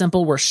to do with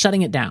Simple. We're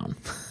shutting it down.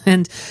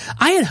 And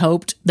I had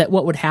hoped that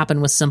what would happen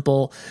with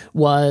Simple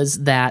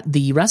was that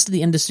the rest of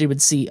the industry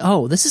would see,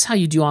 oh, this is how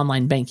you do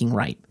online banking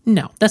right.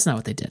 No, that's not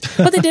what they did.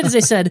 What they did is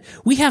they said,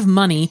 we have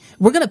money.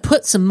 We're going to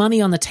put some money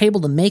on the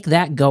table to make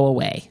that go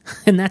away.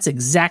 And that's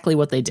exactly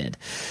what they did.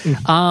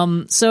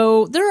 Mm-hmm.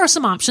 So there are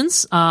some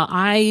options.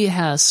 I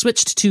have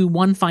switched to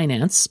One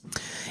Finance,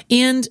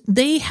 and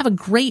they have a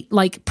great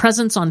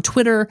presence on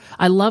Twitter.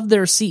 I love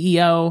their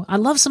CEO. I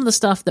love some of the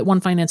stuff that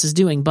One Finance is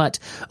doing. But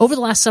over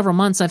the last several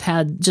months, I've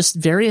had just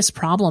various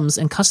problems,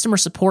 and customer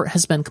support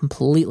has been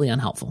completely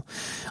unhelpful.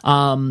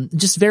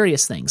 Just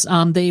various things.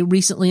 They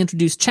recently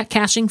introduced check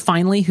cashing.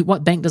 Finally,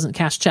 what bank doesn't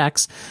cash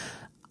checks?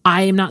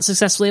 I am not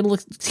successfully able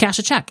to cash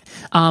a check.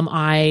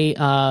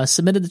 I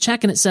submitted the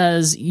check and it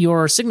says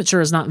your signature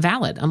is not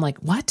valid. I'm like,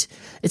 what?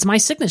 It's my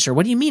signature.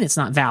 What do you mean it's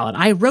not valid?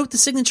 I wrote the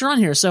signature on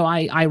here. So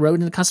I wrote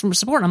into customer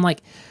support. I'm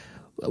like,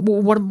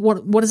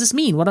 what does this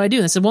mean? What do I do?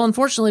 And they said, well,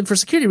 unfortunately for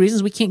security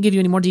reasons, we can't give you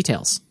any more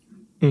details.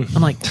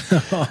 I'm like,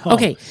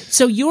 okay,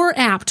 so your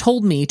app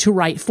told me to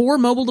write for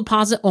mobile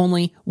deposit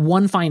only,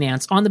 One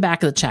Finance on the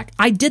back of the check.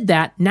 I did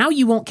that. Now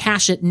you won't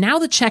cash it. Now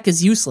the check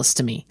is useless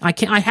to me.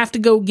 I have to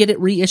go get it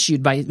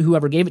reissued by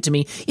whoever gave it to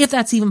me, if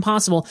that's even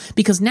possible,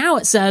 because now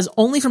it says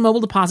only for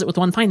mobile deposit with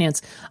One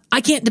Finance. I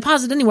can't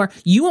deposit anywhere.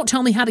 You won't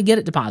tell me how to get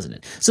it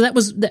deposited. So that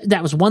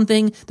was one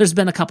thing. There's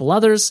been a couple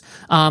others.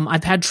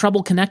 I've had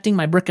trouble connecting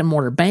my brick and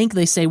mortar bank.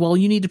 They say, well,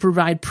 you need to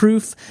provide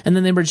proof, and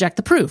then they reject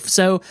the proof.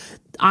 So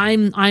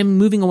I'm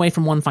moving away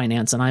from One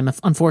Finance, and I'm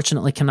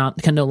unfortunately can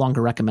no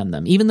longer recommend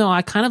them, even though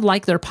I kind of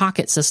like their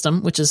Pocket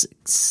system, which is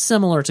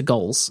similar to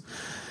Goals.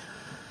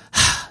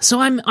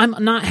 So I'm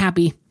not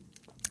happy.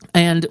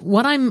 And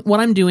what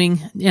I'm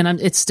doing,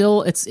 and it's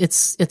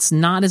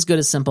not as good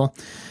as Simple,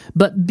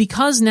 but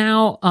because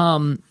now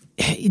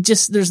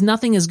there's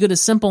nothing as good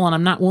as simple, and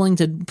I'm not willing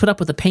to put up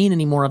with the pain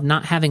anymore of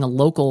not having a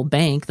local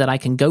bank that I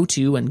can go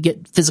to and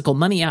get physical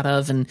money out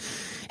of and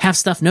have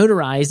stuff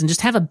notarized, and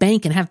just have a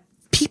bank and have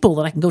people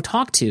that I can go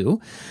talk to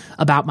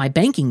about my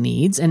banking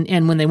needs.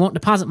 And when they won't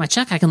deposit my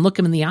check, I can look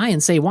them in the eye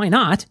and say, why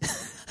not?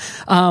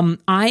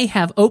 I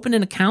have opened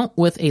an account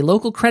with a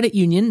local credit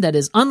union that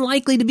is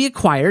unlikely to be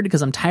acquired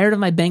because I'm tired of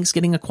my banks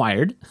getting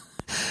acquired.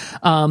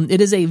 It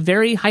is a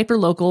very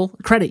hyper-local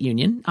credit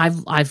union.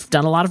 I've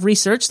done a lot of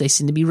research. They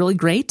seem to be really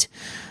great.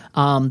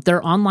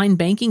 Their online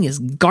banking is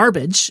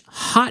garbage,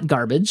 hot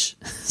garbage.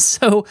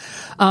 So,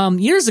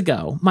 years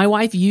ago, my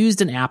wife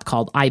used an app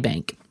called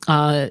iBank.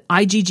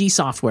 IGG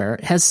Software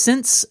has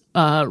since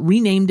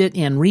renamed it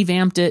and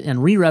revamped it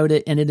and rewrote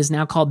it, and it is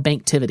now called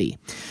Banktivity.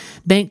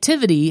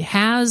 Banktivity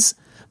has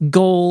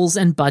goals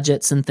and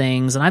budgets and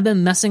things, and I've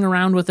been messing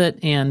around with it,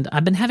 and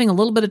I've been having a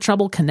little bit of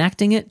trouble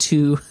connecting it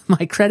to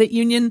my credit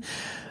union,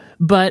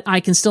 but I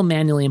can still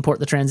manually import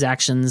the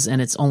transactions,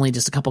 and it's only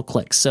just a couple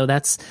clicks. So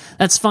that's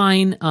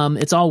fine.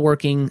 It's all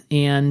working,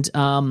 and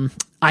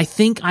I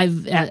think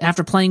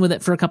after playing with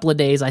it for a couple of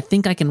days, I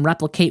think I can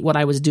replicate what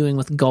I was doing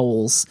with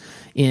goals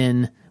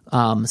in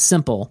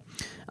Simple.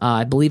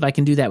 I believe I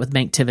can do that with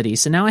Banktivity.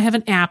 So now I have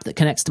an app that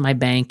connects to my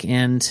bank,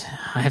 and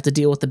I have to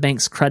deal with the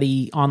bank's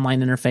cruddy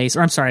online interface.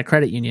 Or I'm sorry, a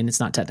credit union. It's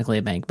not technically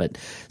a bank, but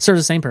serves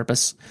the same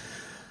purpose.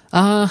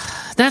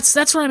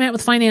 That's where I'm at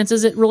with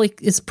finances.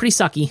 It's pretty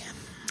sucky.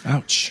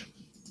 Ouch.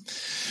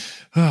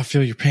 Oh, I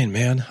feel your pain,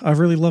 man. I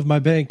really love my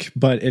bank,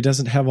 but it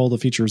doesn't have all the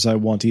features I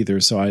want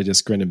either, so I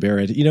just grin and bear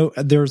it. You know,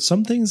 there are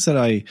some things that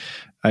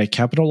I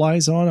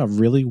capitalize on. I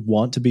really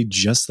want to be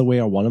just the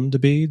way I want them to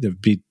be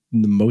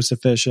the most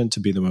efficient,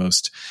 to be the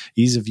most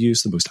ease of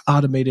use, the most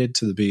automated,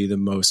 to be the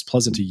most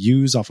pleasant to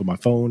use off of my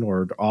phone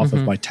or off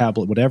of my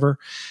tablet, whatever.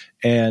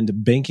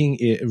 And banking,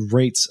 it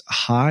rates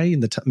high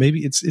in the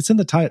maybe it's in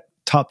the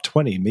top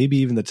 20, maybe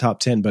even the top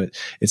 10, but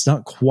it's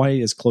not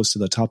quite as close to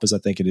the top as I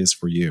think it is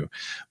for you.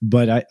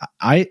 But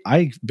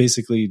I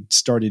basically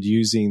started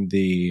using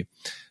the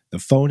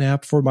phone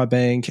app for my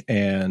bank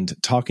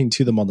and talking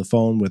to them on the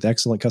phone with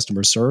excellent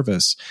customer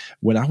service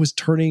when I was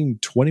turning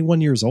 21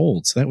 years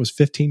old. So that was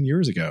 15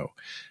 years ago.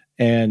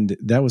 And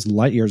that was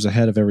light years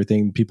ahead of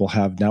everything people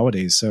have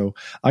nowadays. So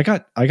I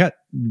got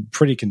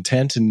pretty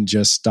content and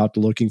just stopped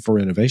looking for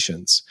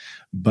innovations.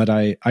 But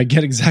I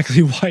get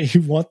exactly why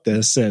you want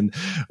this and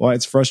why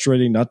it's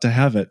frustrating not to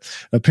have it.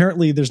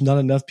 Apparently, there's not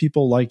enough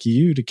people like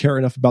you to care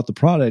enough about the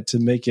product to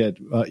make it,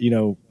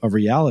 a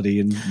reality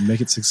and make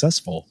it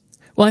successful.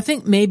 Well, I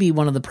think maybe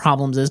one of the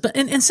problems is,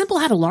 and Simple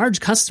had a large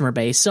customer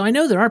base, so I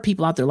know there are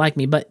people out there like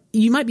me, but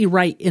you might be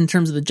right in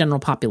terms of the general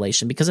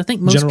population, because I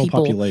think most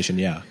population,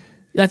 yeah.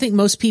 I think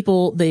most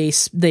people, they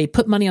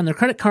put money on their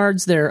credit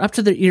cards. They're up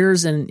to their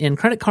ears in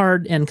credit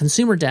card and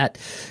consumer debt.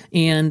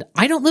 And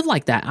I don't live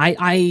like that.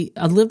 I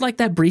lived like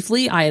that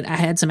briefly. I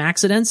had some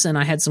accidents and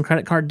I had some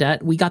credit card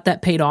debt. We got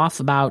that paid off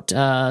about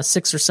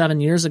 6 or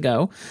 7 years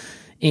ago.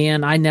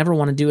 And I never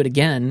want to do it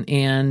again.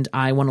 And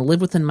I want to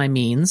live within my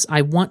means.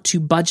 I want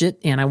to budget,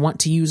 and I want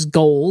to use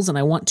goals, and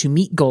I want to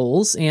meet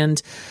goals. And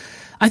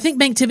I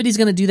think Banktivity is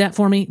going to do that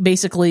for me.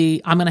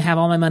 Basically, I'm going to have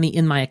all my money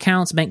in my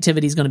accounts.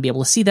 Banktivity is going to be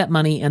able to see that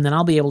money, and then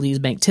I'll be able to use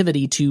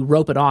Banktivity to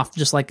rope it off,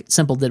 just like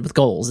Simple did with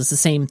goals. It's the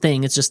same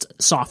thing. It's just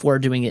software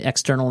doing it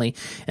externally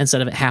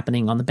instead of it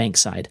happening on the bank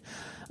side,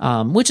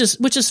 which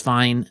is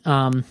fine.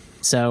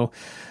 So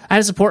I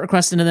had a support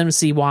request into them to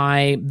see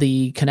why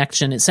the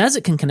connection, it says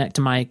it can connect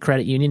to my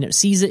credit union. It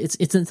sees it.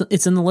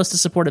 It's in the list of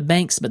supported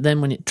banks, but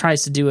then when it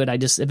tries to do it, I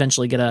just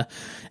eventually get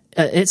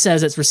it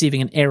says it's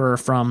receiving an error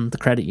from the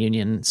credit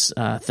union's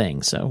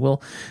thing. So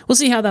we'll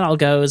see how that all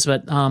goes.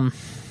 But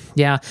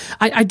yeah,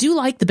 I do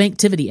like the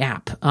Banktivity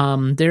app.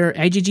 Their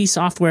IGG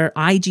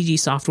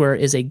software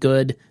is a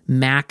good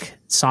Mac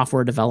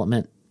software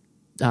development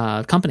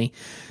company.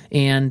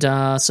 And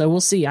so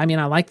we'll see. I mean,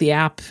 I like the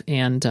app,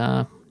 and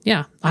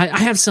yeah, I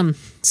have some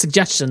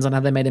suggestions on how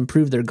they might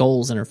improve their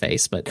goals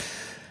interface, but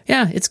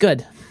yeah, it's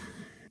good.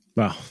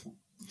 Wow.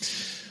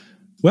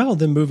 Well,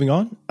 then moving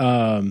on,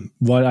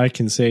 what I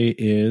can say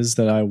is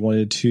that I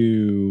wanted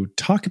to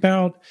talk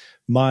about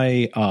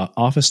my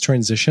office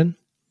transition.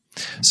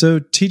 So,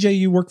 TJ,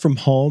 you work from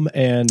home,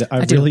 and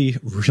I really,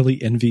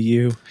 really envy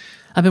you.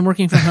 I've been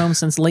working from home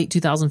since late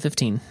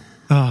 2015.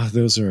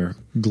 Those are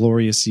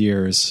glorious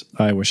years.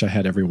 I wish I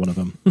had every one of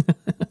them.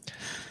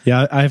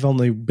 Yeah, I've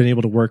only been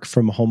able to work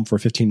from home for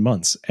 15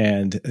 months,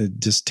 and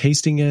just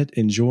tasting it,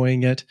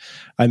 enjoying it,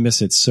 I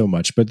miss it so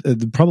much. But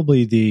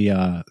probably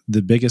the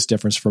biggest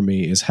difference for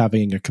me is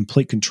having a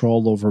complete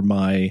control over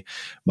my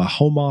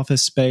home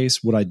office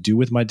space, what I do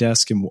with my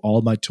desk, and all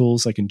of my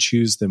tools. I can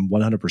choose them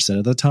 100%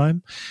 of the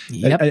time.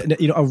 Yep.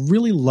 I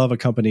really love a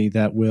company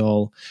that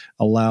will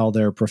allow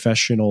their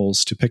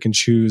professionals to pick and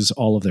choose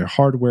all of their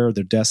hardware,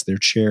 their desk, their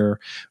chair,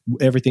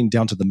 everything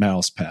down to the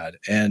mouse pad.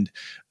 And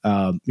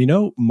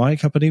my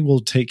company will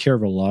take care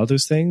of a lot of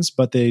those things,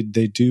 but they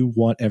do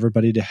want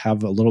everybody to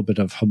have a little bit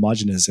of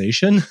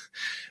homogenization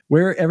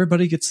where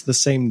everybody gets the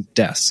same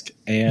desk.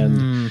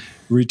 And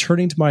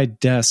returning to my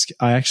desk,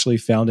 I actually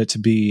found it to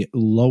be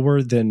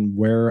lower than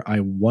where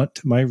I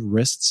want my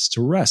wrists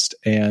to rest.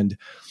 And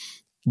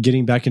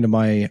getting back into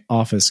my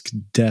office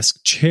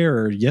desk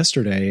chair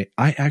yesterday,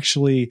 I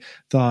actually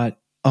thought,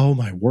 oh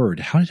my word,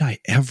 how did I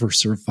ever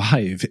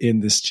survive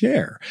in this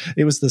chair?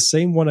 It was the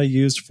same one I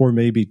used for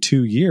maybe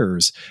 2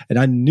 years, and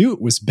I knew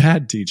it was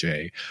bad,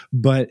 TJ,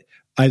 but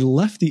I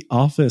left the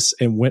office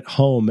and went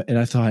home, and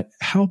I thought,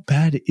 how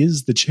bad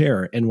is the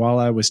chair? And while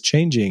I was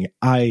changing,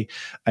 I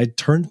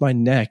turned my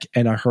neck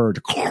and I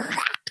heard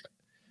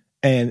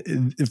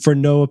and for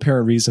no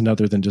apparent reason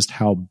other than just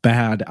how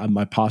bad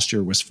my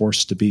posture was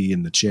forced to be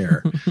in the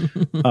chair.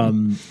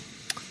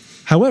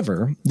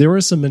 However, there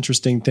are some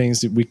interesting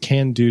things that we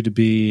can do to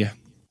be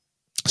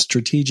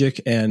strategic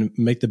and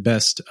make the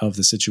best of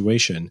the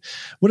situation.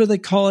 What do they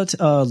call it?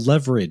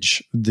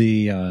 Leverage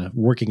the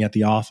working at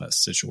the office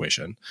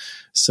situation.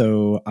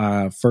 So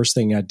first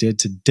thing I did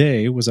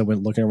today was I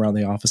went looking around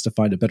the office to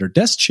find a better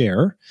desk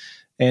chair.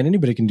 And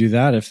anybody can do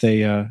that if they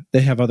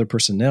have other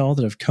personnel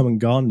that have come and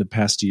gone in the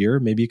past year.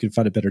 Maybe you can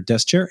find a better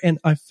desk chair. And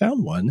I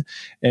found one,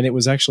 and it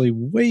was actually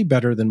way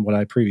better than what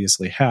I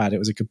previously had. It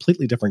was a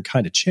completely different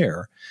kind of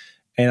chair,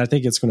 and I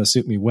think it's going to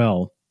suit me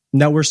well.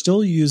 Now, we're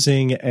still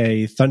using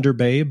a Thunder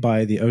Bay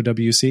by the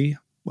OWC,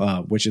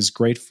 which is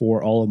great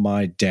for all of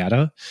my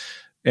data,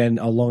 and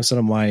alongside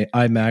of my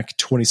iMac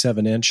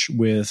 27-inch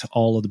with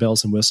all of the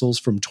bells and whistles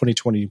from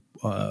 2020,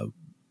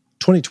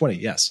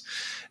 yes.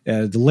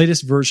 The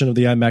latest version of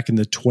the iMac in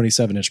the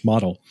 27-inch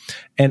model.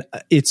 And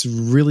it's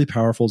really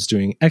powerful. It's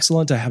doing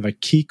excellent. I have a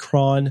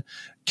Keychron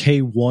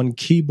K1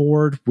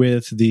 keyboard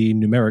with the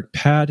numeric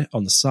pad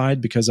on the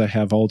side because I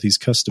have all these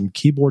custom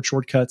keyboard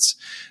shortcuts.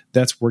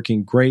 That's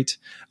working great.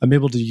 I'm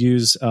able to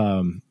use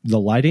the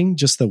lighting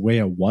just the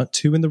way I want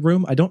to in the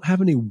room. I don't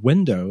have any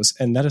windows,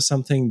 and that is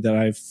something that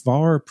I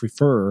far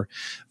prefer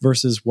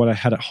versus what I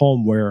had at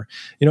home where,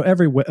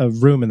 every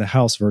room in the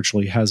house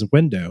virtually has a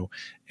window,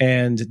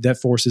 and that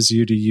forces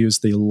you to use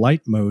the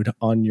light mode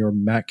on your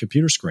Mac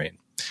computer screen.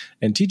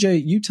 And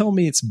TJ, you tell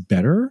me it's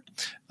better.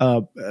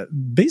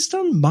 Based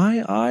on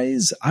my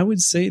eyes, I would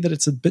say that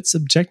it's a bit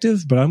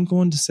subjective, but I'm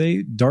going to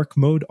say dark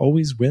mode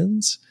always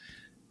wins.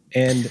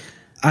 And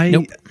part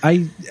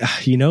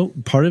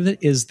of it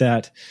is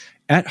that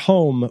at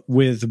home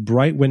with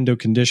bright window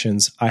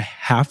conditions, I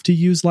have to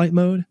use light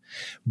mode.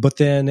 But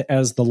then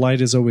as the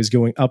light is always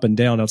going up and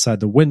down outside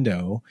the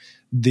window,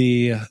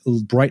 the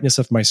brightness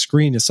of my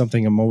screen is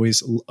something I'm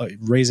always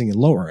raising and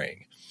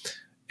lowering.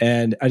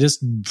 And I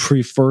just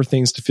prefer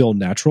things to feel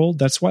natural.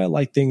 That's why I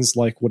like things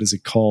like, what is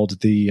it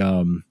called? The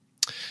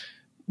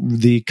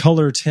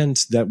color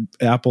tint that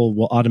Apple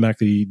will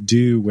automatically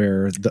do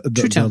where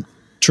True Tone.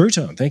 True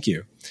Tone, thank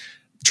you.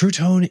 True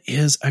Tone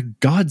is a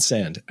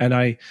godsend. And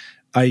I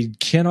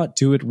cannot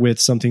do it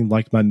with something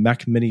like my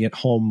Mac Mini at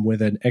home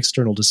with an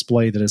external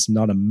display that is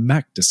not a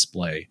Mac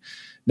display.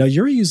 Now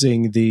you're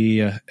using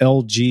the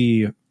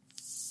LG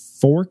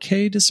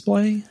 4K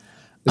display?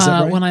 Is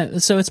that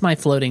right? So it's my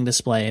floating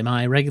display.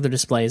 My regular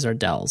displays are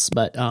Dell's,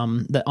 but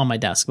on my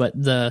desk.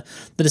 But the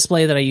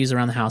display that I use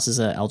around the house is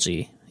a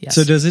LG. Yes.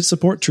 So does it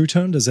support True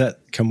Tone? Does that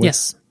come with?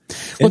 Yes.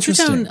 Well, True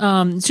Tone.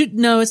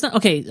 No, it's not.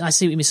 Okay, I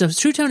see what you mean. So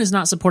True Tone is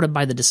not supported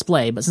by the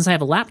display, but since I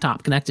have a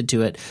laptop connected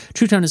to it,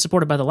 True Tone is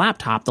supported by the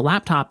laptop. The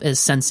laptop is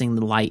sensing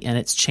the light and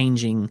it's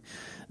changing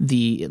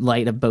the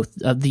light of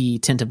the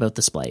tint of both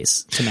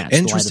displays to match.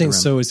 Interesting. The light of the room.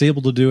 So it's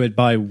able to do it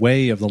by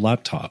way of the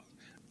laptop.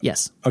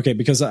 Yes. Okay,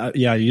 because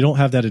you don't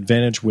have that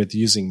advantage with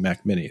using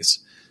Mac Minis.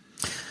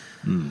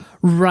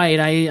 Right.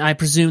 I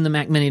presume the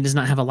Mac Mini does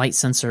not have a light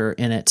sensor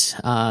in it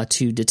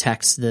to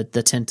detect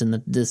the tint and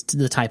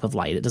the type of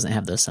light. It doesn't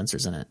have those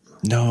sensors in it.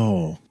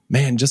 No.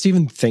 Man, just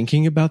even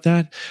thinking about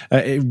that,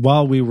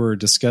 while we were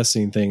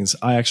discussing things,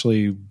 I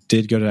actually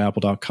did go to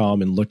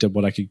apple.com and looked at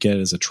what I could get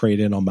as a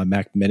trade-in on my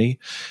Mac Mini,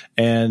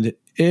 and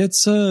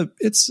it's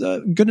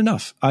good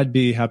enough. I'd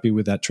be happy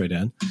with that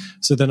trade-in.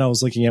 So then I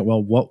was looking at,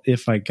 well, what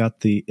if I got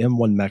the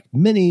M1 Mac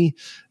Mini?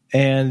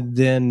 And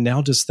then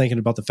now just thinking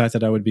about the fact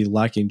that I would be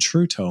lacking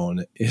True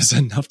Tone is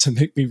enough to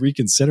make me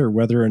reconsider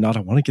whether or not I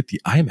want to get the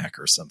iMac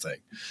or something.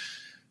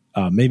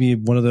 Maybe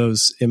one of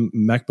those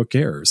MacBook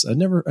Airs. I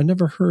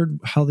never heard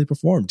how they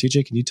perform.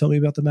 TJ, can you tell me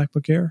about the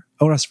MacBook Air?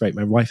 Oh, that's right.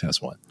 My wife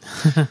has one.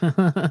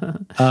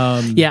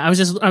 Yeah, I was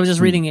just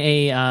reading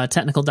a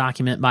technical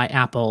document by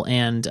Apple,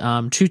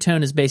 and True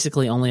Tone is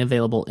basically only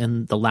available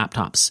in the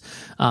laptops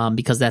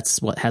because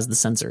that's what has the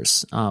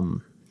sensors.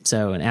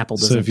 So an Apple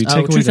doesn't. So if you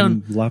take away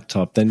the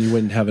laptop, then you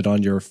wouldn't have it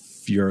on your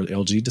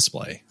LG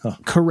display. Huh.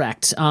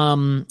 Correct.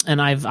 And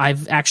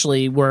I've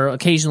actually, we're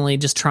occasionally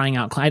just trying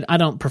out. I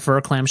don't prefer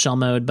clamshell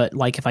mode, but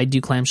like if I do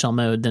clamshell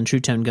mode, then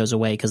True Tone goes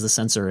away because the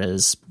sensor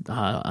is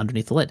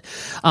underneath the lid.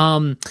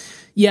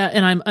 Yeah,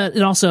 and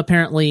it also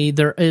apparently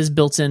there is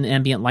built-in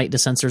ambient light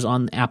sensors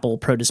on Apple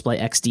Pro Display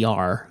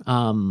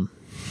XDR.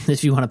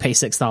 If you want to pay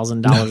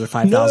 $6,000 or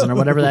 $5,000 or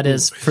whatever that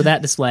is for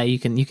that display, you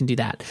can do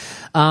that.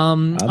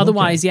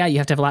 Otherwise, okay. Yeah, you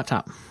have to have a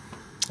laptop.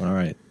 All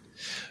right.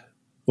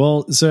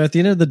 Well, so at the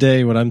end of the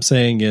day, what I'm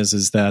saying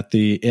is that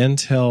the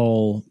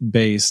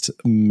Intel-based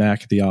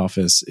Mac at the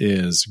office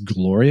is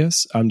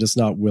glorious. I'm just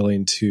not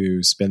willing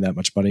to spend that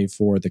much money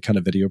for the kind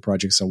of video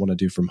projects I want to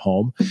do from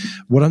home.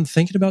 What I'm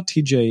thinking about,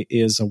 TJ,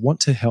 is I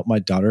want to help my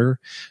daughter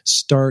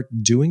start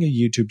doing a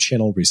YouTube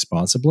channel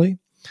responsibly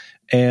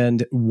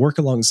and work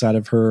alongside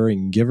of her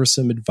and give her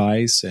some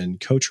advice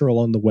and coach her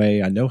along the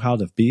way. I know how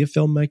to be a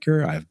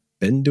filmmaker. I've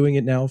been doing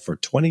it now for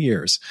 20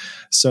 years.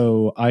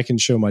 So I can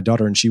show my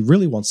daughter, and she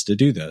really wants to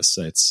do this.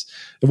 It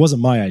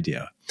wasn't my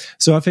idea.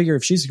 So I figure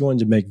if she's going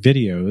to make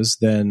videos,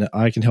 then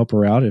I can help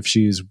her out if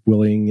she's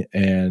willing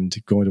and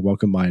going to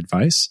welcome my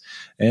advice.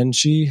 And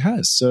she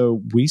has.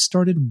 So we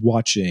started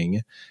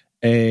watching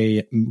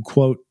a,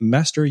 quote,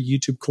 master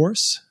YouTube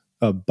course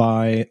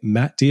by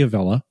Matt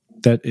Diavella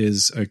that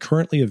is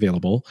currently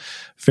available,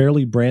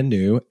 fairly brand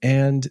new,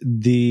 and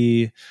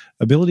the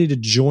ability to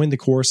join the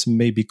course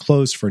may be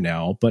closed for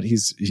now, but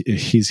he's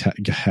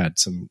had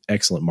some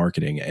excellent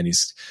marketing, and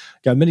he's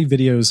got many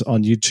videos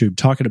on YouTube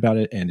talking about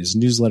it and his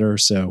newsletter.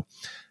 So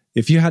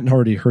if you hadn't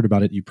already heard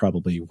about it, you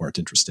probably weren't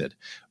interested,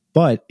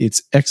 but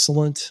it's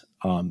excellent.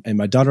 And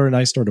my daughter and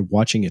I started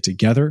watching it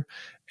together.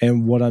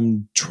 And what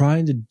I'm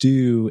trying to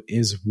do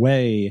is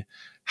weigh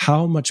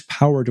how much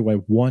power do I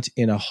want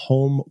in a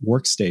home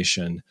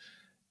workstation,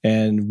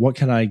 and what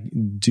can I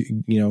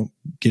do,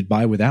 get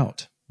by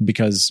without?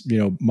 Because,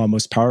 my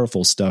most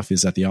powerful stuff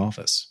is at the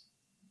office.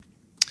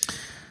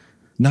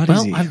 Not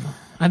easy.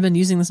 I've been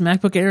using this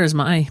MacBook Air as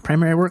my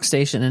primary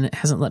workstation, and it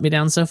hasn't let me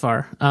down so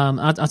far.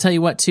 I'll tell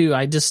you what, too.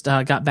 I just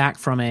got back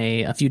from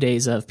a few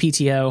days of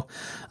PTO,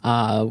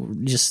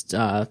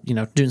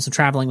 doing some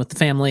traveling with the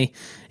family,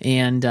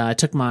 and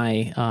took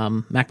my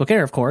MacBook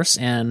Air, of course,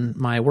 and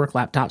my work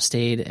laptop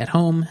stayed at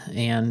home,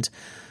 and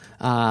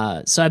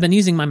so I've been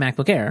using my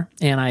MacBook Air,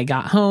 and I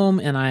got home,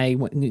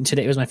 and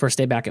today was my first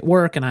day back at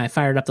work, and I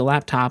fired up the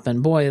laptop,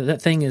 and boy,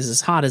 that thing is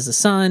as hot as the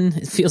sun.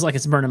 It feels like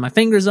it's burning my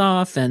fingers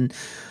off, and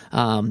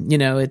I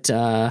would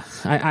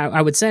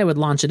say I would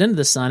launch it into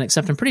the sun,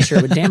 except I'm pretty sure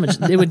it would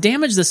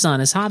damage the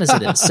sun as hot as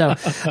it is.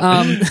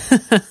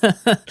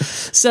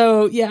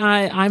 So,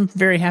 I'm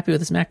very happy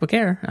with this MacBook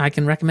Air. I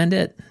can recommend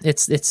it.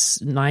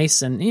 It's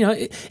nice, and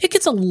it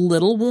gets a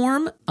little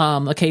warm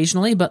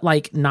occasionally, but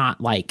not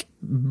like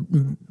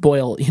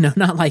boil,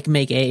 not like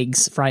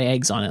fry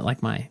eggs on it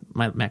like my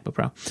MacBook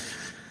Pro.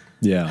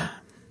 Yeah.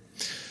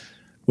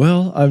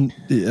 Well, I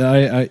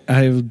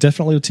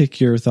definitely will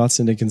take your thoughts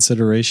into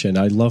consideration.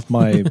 I love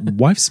my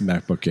wife's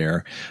MacBook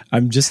Air.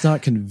 I'm just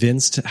not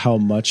convinced how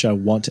much I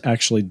want to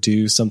actually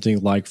do something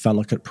like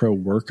Final Cut Pro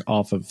work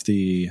off of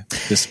the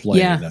display.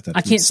 Yeah,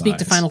 I can't speak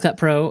to Final Cut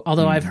Pro,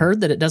 although I've heard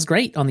that it does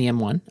great on the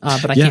M1,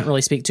 but I can't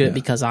really speak to it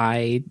because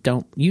I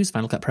don't use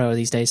Final Cut Pro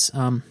these days.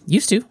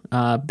 Used to,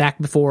 back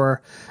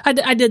before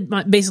I did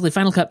basically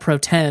Final Cut Pro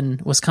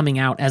 10 was coming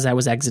out as I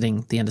was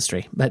exiting the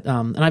industry, but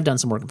and I've done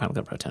some work in Final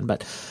Cut Pro 10,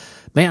 but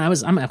man,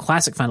 I'm a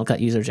classic Final Cut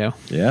user, Joe.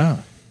 Yeah.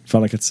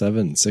 Final Cut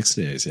 7, 6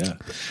 days. Yeah.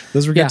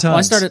 Those were good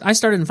times. Well, I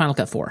started in Final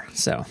Cut 4.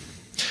 So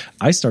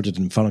I started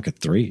in Final Cut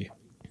 3.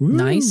 Woo.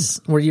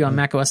 Nice. Were you on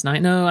Mac OS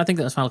 9? No, I think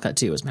that was Final Cut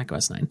 2. It was Mac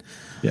OS 9.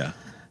 Yeah.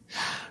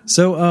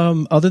 So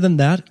other than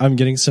that, I'm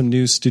getting some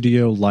new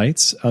studio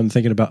lights. I'm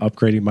thinking about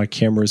upgrading my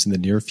cameras in the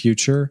near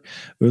future,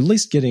 or at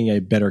least getting a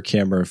better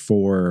camera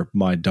for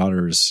my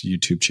daughter's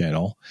YouTube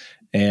channel.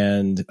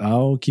 And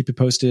I'll keep you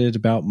posted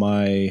about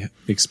my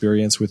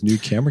experience with new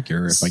camera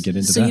gear if I get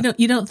into that. So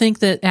you don't think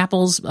that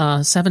Apple's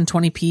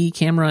 720p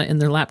camera in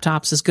their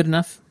laptops is good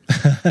enough?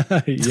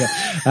 Yeah,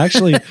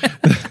 actually,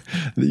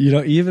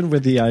 even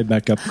with the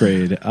iMac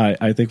upgrade,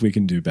 I think we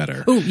can do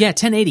better. Oh yeah,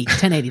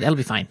 1080, that'll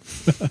be fine.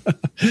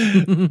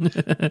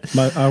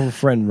 Our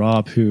friend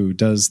Rob, who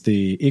does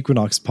the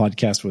Equinox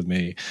podcast with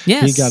me,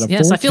 yes, he got a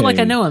 4K. I feel like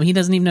I know him. He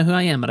doesn't even know who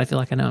I am, but I feel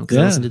like I know him because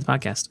I listen to the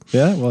podcast.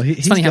 Yeah, well,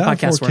 he's funny got how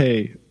podcasts a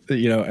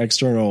 4K,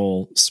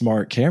 external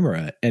smart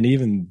camera, and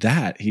even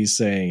that, he's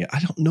saying, I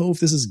don't know if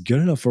this is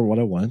good enough for what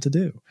I wanted to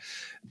do,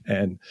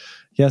 and.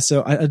 Yeah,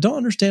 so I don't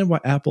understand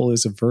why Apple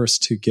is averse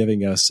to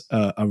giving us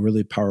a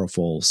really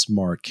powerful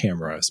smart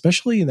camera,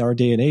 especially in our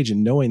day and age,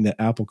 and knowing that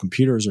Apple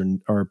computers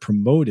are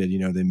promoted,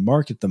 they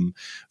market them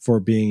for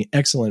being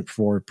excellent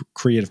for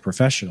creative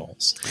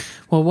professionals.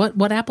 Well,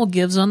 what Apple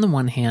gives on the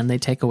one hand, they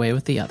take away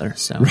with the other.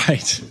 So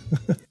right.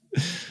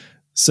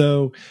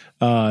 So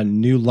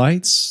new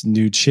lights,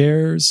 new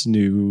chairs,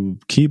 new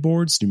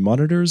keyboards, new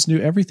monitors, new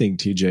everything,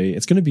 TJ.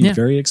 It's going to be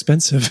very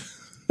expensive.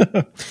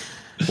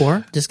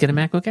 Or just get a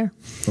MacBook Air.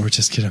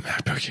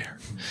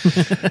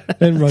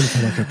 And run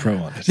Final Cut Pro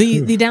on it.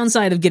 The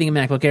downside of getting a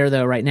MacBook Air,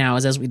 though, right now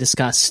is, as we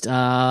discussed,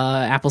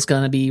 Apple's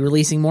going to be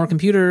releasing more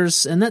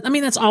computers. And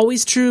that's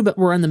always true, but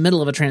we're in the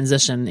middle of a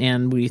transition,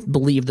 and we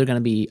believe they're going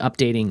to be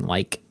updating,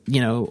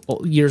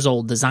 years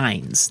old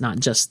designs, not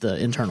just the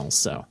internals.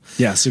 So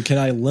yeah, so can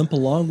I limp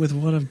along with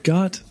what I've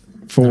got?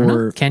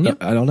 Can you?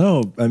 I don't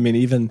know. I mean,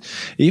 even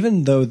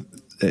though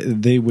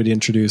they would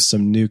introduce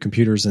some new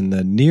computers in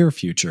the near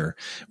future.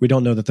 We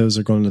don't know that those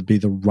are going to be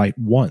the right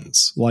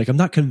ones. Like, I'm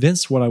not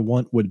convinced what I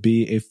want would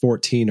be a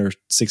 14 or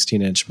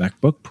 16-inch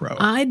MacBook Pro.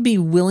 I'd be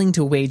willing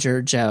to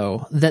wager,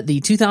 Joe, that the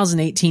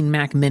 2018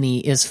 Mac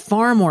Mini is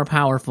far more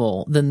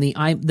powerful than the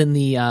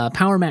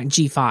Power Mac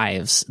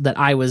G5s that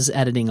I was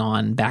editing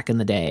on back in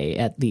the day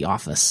at the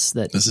office.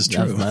 This is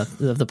true.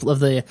 Of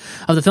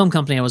the film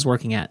company I was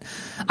working at.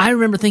 I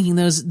remember thinking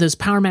those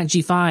Power Mac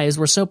G5s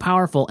were so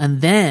powerful,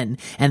 and then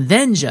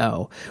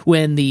Joe,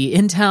 when the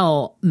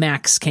Intel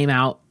Macs came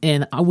out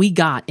and we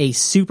got a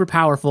super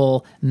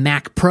powerful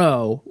Mac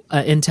Pro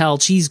Intel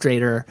cheese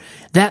grater,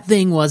 that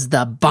thing was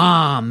the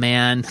bomb,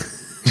 man.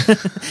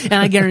 And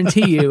I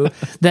guarantee you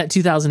that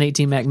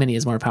 2018 Mac Mini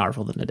is more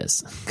powerful than it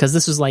is, because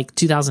this was like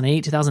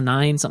 2008,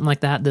 2009, something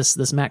like that.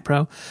 This Mac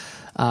Pro.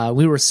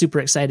 We were super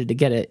excited to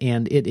get it,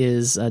 and it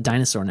is a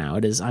dinosaur now.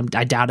 It is.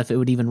 I doubt if it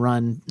would even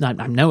run.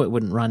 I know it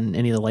wouldn't run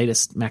any of the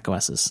latest Mac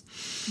OSs.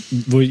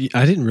 Well,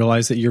 I didn't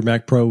realize that your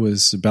Mac Pro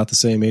was about the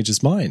same age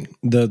as mine.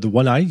 The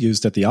one I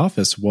used at the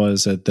office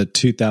was at the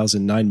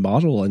 2009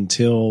 model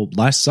until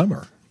last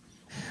summer.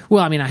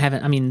 Well, I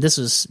mean, this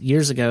was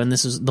years ago, and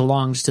this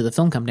belonged to the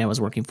film company I was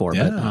working for.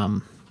 Yeah.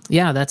 But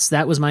yeah,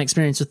 that was my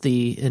experience with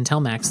the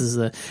Intel Macs.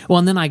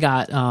 And then I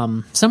got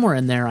somewhere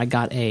in there I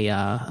got a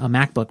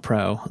MacBook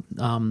Pro,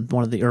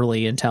 one of the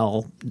early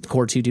Intel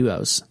Core 2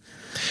 Duos.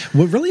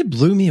 What really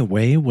blew me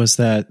away was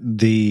that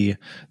the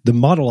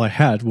model I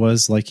had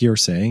was, like you're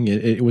saying,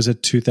 it was a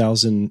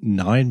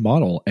 2009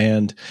 model,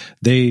 and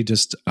they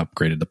just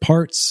upgraded the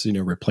parts,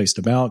 replaced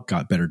them out,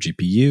 got better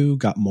GPU,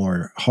 got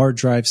more hard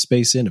drive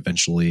space in,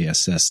 eventually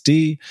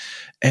SSD,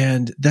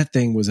 and that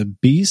thing was a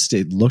beast.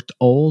 It looked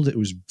old. It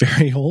was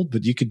very old,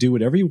 but you could do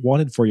whatever you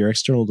wanted for your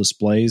external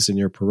displays and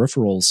your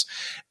peripherals.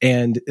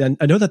 And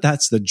I know that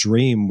that's the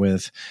dream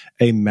with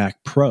a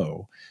Mac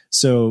Pro.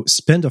 So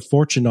spend a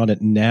fortune on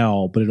it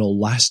now, but it'll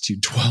last you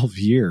 12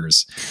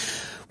 years.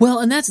 Well,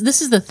 and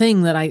this is the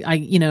thing that I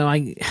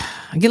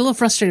get a little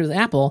frustrated with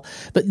Apple,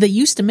 but they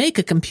used to make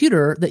a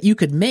computer that you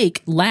could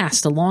make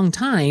last a long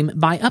time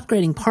by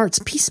upgrading parts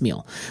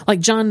piecemeal. Like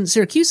John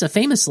Siracusa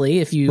famously,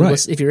 if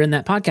you're in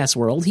that podcast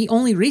world, he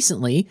only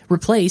recently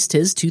replaced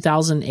his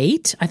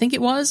 2008, I think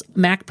it was,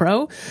 Mac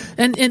Pro,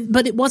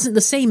 but it wasn't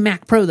the same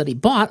Mac Pro that he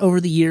bought.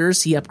 Over the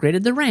years, he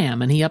upgraded the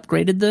RAM, and he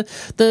upgraded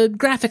the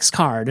graphics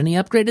card, and he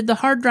upgraded the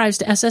hard drives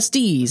to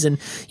SSDs,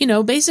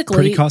 and basically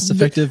pretty cost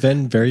effective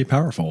and very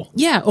powerful.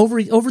 Yeah.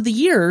 Over the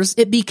years,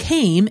 it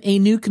became a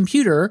new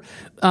computer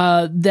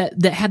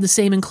that had the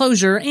same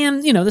enclosure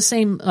and the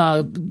same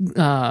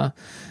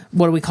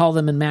what do we call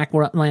them in Mac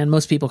land?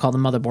 Most people call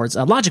them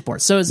motherboards, logic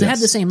boards. So it had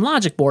the same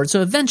logic board.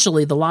 So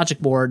eventually, the logic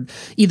board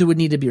either would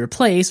need to be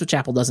replaced, which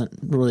Apple doesn't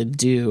really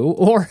do,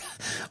 or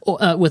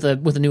with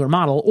a newer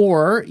model,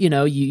 or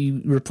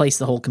you replace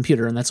the whole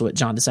computer, and that's what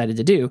John decided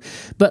to do.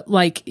 But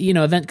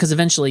because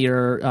eventually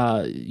your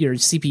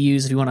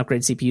CPUs, if you want to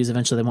upgrade CPUs,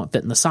 eventually they won't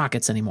fit in the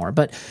sockets anymore.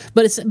 But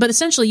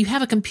essentially, you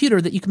have a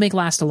computer that you can make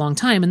last a long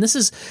time, and this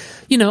is,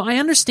 I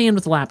understand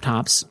with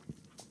laptops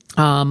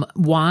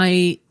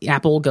why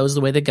Apple goes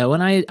the way they go,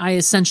 and I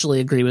essentially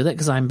agree with it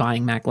because I'm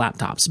buying Mac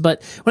laptops.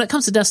 But when it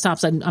comes to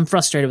desktops, I'm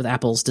frustrated with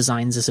Apple's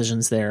design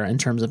decisions there in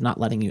terms of not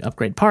letting you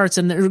upgrade parts,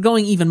 and they're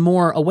going even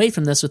more away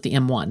from this with the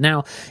M1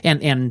 now,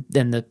 and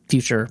the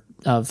future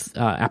of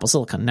Apple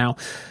Silicon now.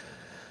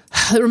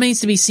 It remains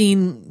to be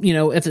seen,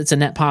 if it's a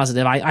net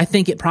positive. I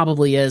think it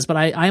probably is, but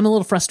I'm a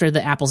little frustrated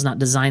that Apple's not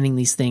designing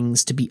these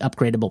things to be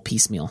upgradable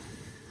piecemeal.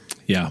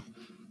 Yeah.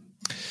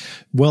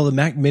 Well, the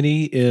Mac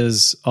Mini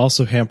is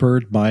also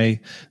hampered by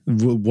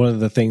one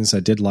of the things I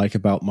did like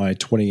about my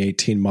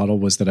 2018 model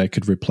was that I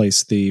could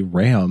replace the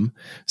RAM.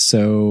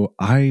 So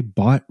I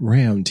bought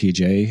RAM,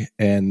 TJ,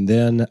 and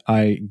then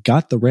I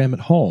got the RAM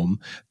at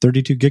home,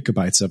 32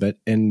 gigabytes of it,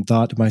 and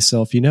thought to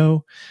myself,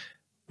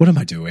 what am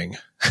I doing?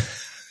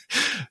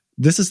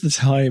 This is the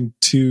time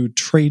to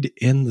trade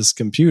in this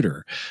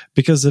computer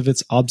because of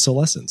its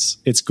obsolescence.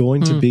 It's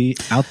going to be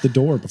out the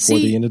door before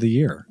the end of the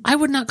year. I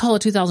would not call a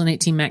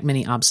 2018 Mac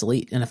Mini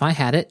obsolete. And if I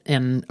had it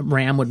and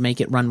RAM would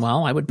make it run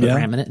well, I would put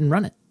RAM in it and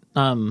run it.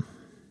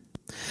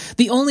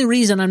 The only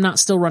reason I'm not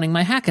still running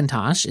my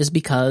Hackintosh is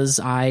because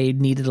I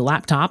needed a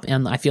laptop,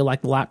 and I feel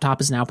like the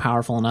laptop is now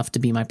powerful enough to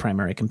be my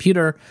primary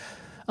computer.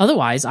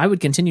 Otherwise, I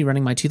would continue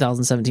running my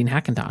 2017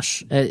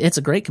 Hackintosh. It's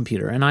a great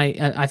computer, and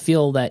I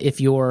feel that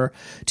if your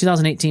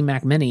 2018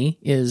 Mac Mini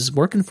is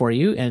working for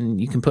you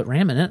and you can put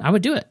RAM in it, I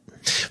would do it.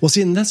 Well,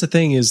 see, and that's the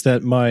thing is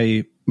that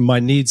my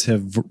needs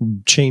have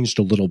changed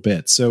a little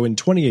bit. So in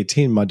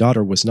 2018, my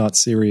daughter was not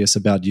serious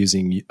about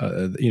using,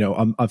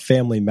 a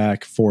family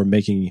Mac for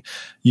making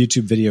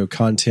YouTube video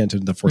content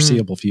in the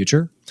foreseeable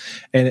future.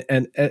 And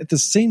at the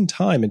same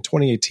time, in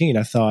 2018,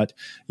 I thought,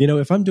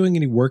 if I'm doing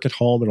any work at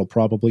home, it'll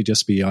probably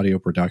just be audio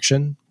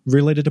production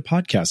related to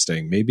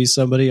podcasting. Maybe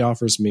somebody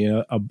offers me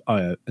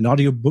an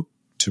audio book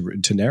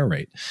to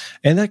narrate.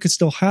 And that could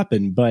still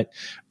happen, but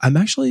I'm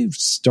actually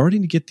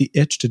starting to get the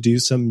itch to do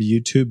some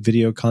YouTube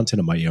video content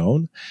of my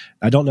own.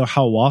 I don't know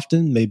how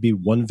often, maybe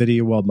one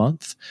video a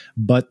month,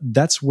 but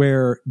that's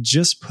where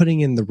just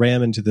putting in the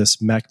RAM into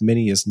this Mac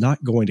Mini is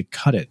not going to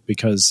cut it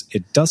because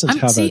it doesn't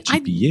have a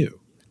GPU.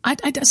 I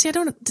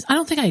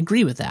don't think I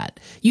agree with that.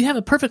 You have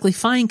a perfectly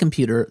fine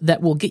computer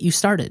that will get you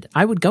started.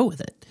 I would go with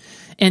it.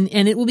 And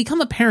it will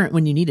become apparent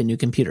when you need a new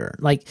computer.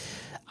 Like,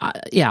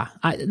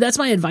 that's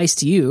my advice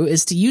to you,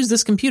 is to use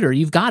this computer.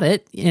 You've got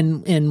it,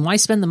 and why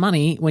spend the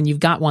money when you've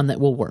got one that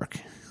will work?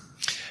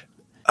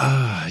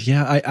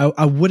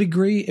 I would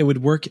agree. It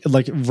would work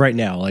like right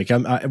now. Like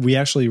we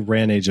actually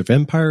ran Age of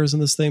Empires in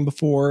this thing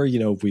before. You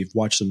know, we've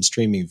watched some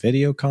streaming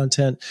video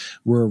content.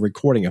 We're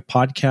recording a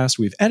podcast.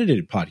 We've edited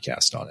a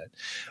podcast on it.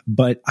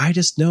 But I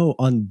just know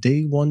on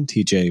day one,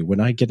 TJ, when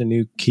I get a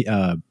new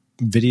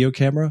video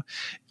camera,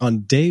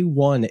 on day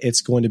one,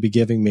 it's going to be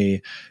giving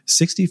me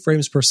 60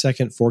 frames per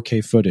second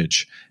 4K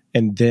footage.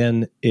 And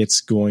then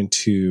it's going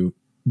to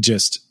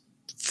just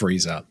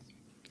freeze up.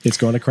 It's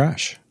going to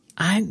crash.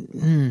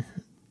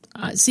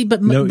 See,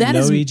 but no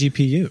is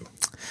eGPU.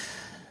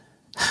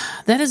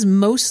 That is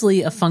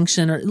mostly a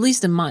function, or at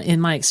least in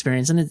my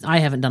experience, and I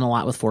haven't done a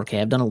lot with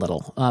 4K. I've done a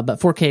little, but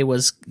 4K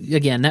was,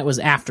 again, that was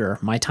after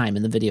my time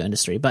in the video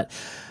industry. But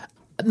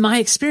my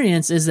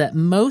experience is that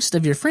most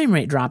of your frame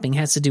rate dropping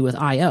has to do with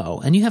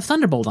I/O, and you have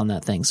Thunderbolt on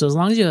that thing. So as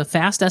long as you have a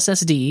fast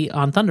SSD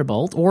on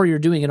Thunderbolt, or you're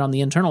doing it on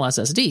the internal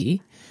SSD,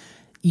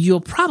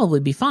 you'll probably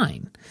be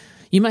fine.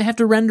 You might have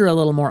to render a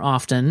little more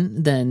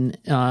often than,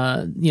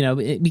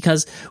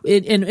 because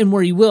and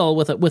where you will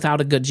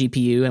without a good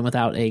GPU and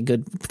without a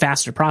good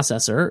faster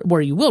processor, where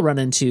you will run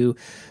into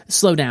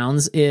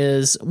slowdowns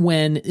is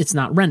when it's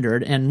not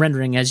rendered. And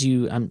rendering, as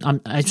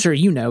I'm sure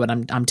you know, but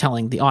I'm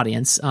telling the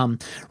audience,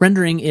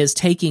 rendering is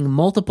taking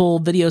multiple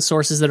video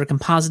sources that are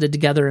composited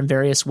together in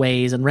various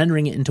ways and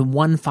rendering it into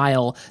one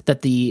file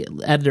that the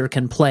editor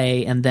can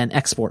play and then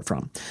export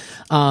from.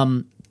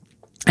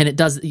 And it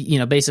does,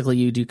 basically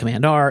you do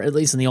Command R, at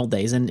least in the old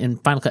days.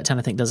 And Final Cut 10,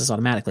 I think, does this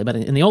automatically. But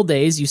in the old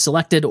days, you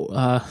selected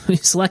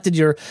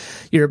your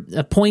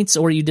points,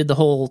 or you did the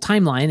whole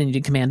timeline, and you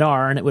did Command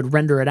R, and it would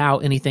render it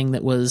out. Anything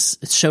that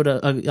showed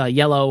a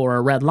yellow or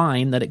a red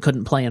line that it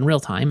couldn't play in real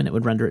time, and it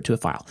would render it to a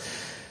file.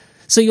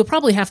 So you'll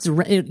probably have to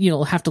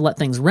let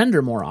things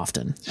render more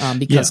often,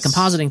 because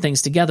compositing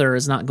things together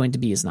is not going to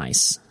be as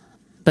nice.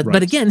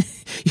 But again,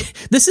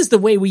 this is the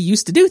way we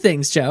used to do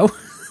things, Joe.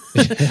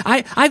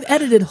 I've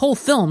edited whole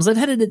films. I've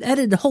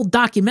edited whole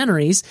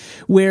documentaries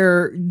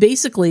where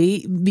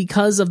basically,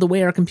 because of the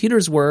way our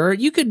computers were,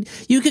 you could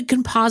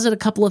composite a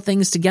couple of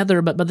things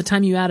together, but by the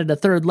time you added a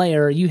third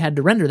layer, you had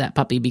to render that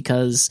puppy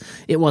because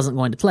it wasn't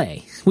going to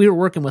play. We were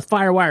working with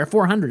FireWire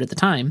 400 at the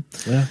time.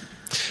 Yeah.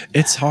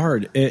 It's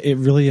hard. It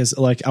really is.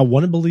 Like, I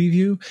want to believe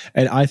you,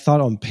 and I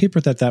thought on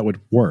paper that would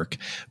work,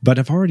 but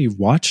I've already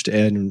watched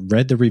and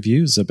read the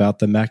reviews about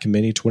the Mac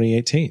Mini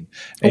 2018.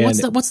 Well,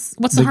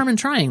 what's the harm in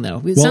trying,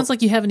 though? It sounds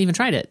like you haven't even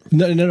tried it.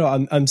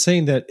 No. I'm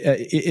saying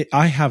that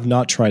I have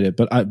not tried it,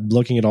 but I'm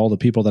looking at all the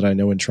people that I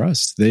know and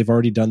trust. They've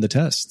already done the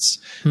tests.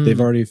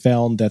 They've already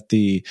found that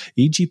the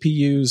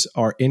eGPUs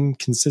are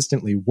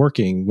inconsistently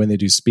working when they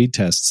do speed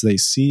tests. They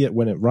see it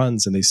when it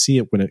runs, and they see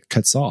it when it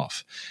cuts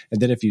off.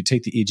 And then if you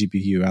take the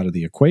eGPU out of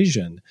the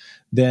equation,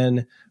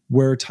 then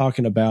we're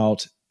talking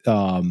about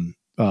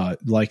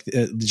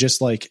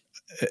just like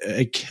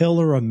a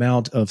killer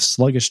amount of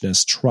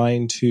sluggishness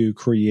trying to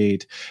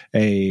create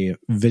a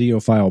video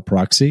file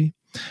proxy,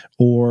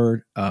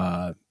 or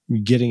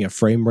getting a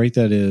frame rate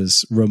that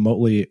is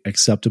remotely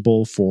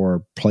acceptable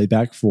for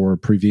playback for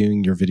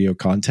previewing your video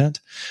content.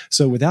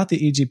 So without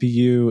the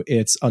eGPU,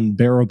 it's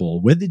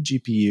unbearable. With the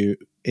GPU,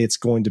 it's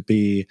going to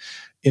be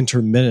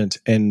intermittent,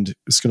 and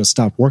it's going to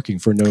stop working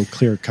for no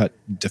clear-cut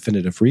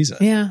definitive reason.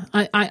 Yeah,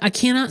 I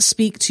cannot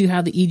speak to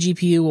how the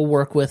eGPU will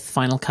work with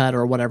Final Cut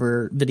or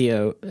whatever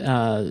video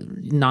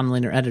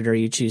nonlinear editor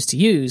you choose to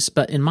use,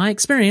 but in my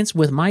experience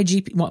with my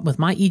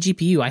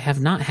eGPU, I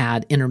have not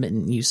had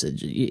intermittent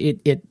usage.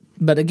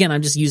 But again,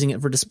 I'm just using it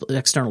for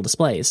external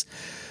displays.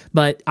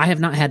 But I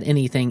have not had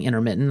anything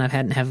intermittent. I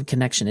hadn't had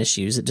connection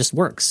issues. It just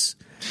works.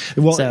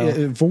 Well,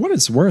 for what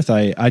it's worth,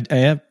 I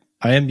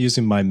am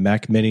using my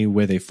Mac Mini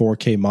with a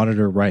 4K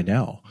monitor right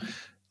now.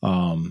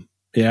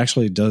 It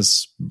actually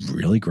does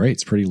really great.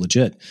 It's pretty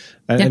legit,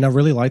 and I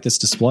really like this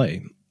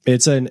display.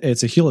 It's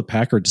a Hewlett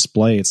Packard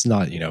display. It's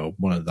not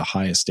one of the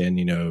highest end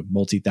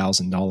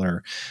multi-$1,000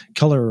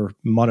 color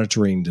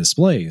monitoring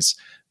displays,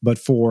 but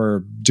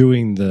for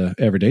doing the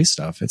everyday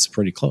stuff, it's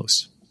pretty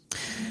close.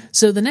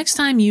 So the next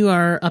time you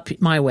are up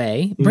my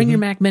way, bring your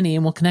Mac Mini,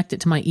 and we'll connect it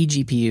to my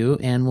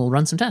eGPU, and we'll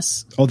run some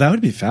tests. Oh, that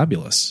would be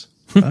fabulous.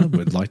 I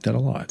would like that a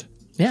lot.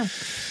 Yeah.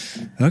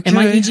 Okay. And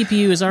my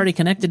eGPU is already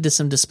connected to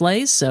some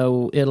displays,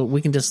 so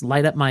we can just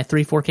light up my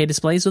 3 4K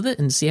displays with it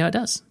and see how it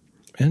does.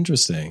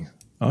 Interesting.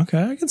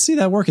 Okay, I can see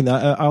that working.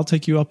 I'll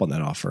take you up on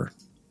that offer.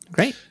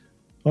 Great.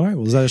 All right.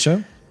 Well, is that a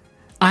show?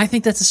 I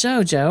think that's a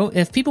show, Joe.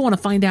 If people want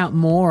to find out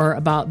more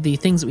about the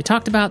things that we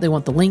talked about, they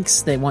want the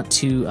links, they want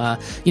to,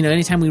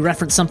 anytime we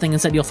reference something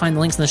and said you'll find the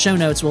links in the show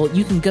notes, well,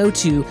 you can go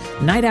to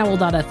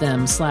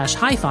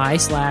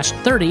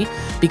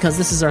nightowl.fm/hi-fi/30 because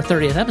this is our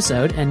 30th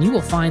episode, and you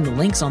will find the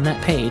links on that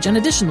page. And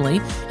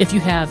additionally, if you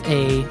have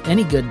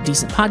any good,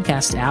 decent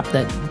podcast app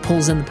that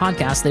pulls in the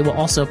podcast, they will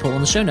also pull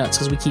in the show notes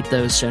because we keep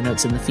those show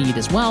notes in the feed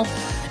as well.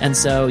 And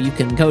so you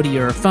can go to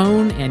your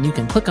phone and you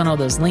can click on all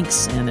those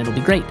links and it'll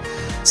be great.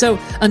 So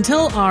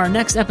until our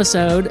next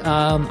episode,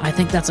 I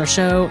think that's our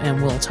show,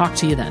 and we'll talk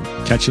to you then.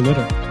 Catch you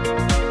later.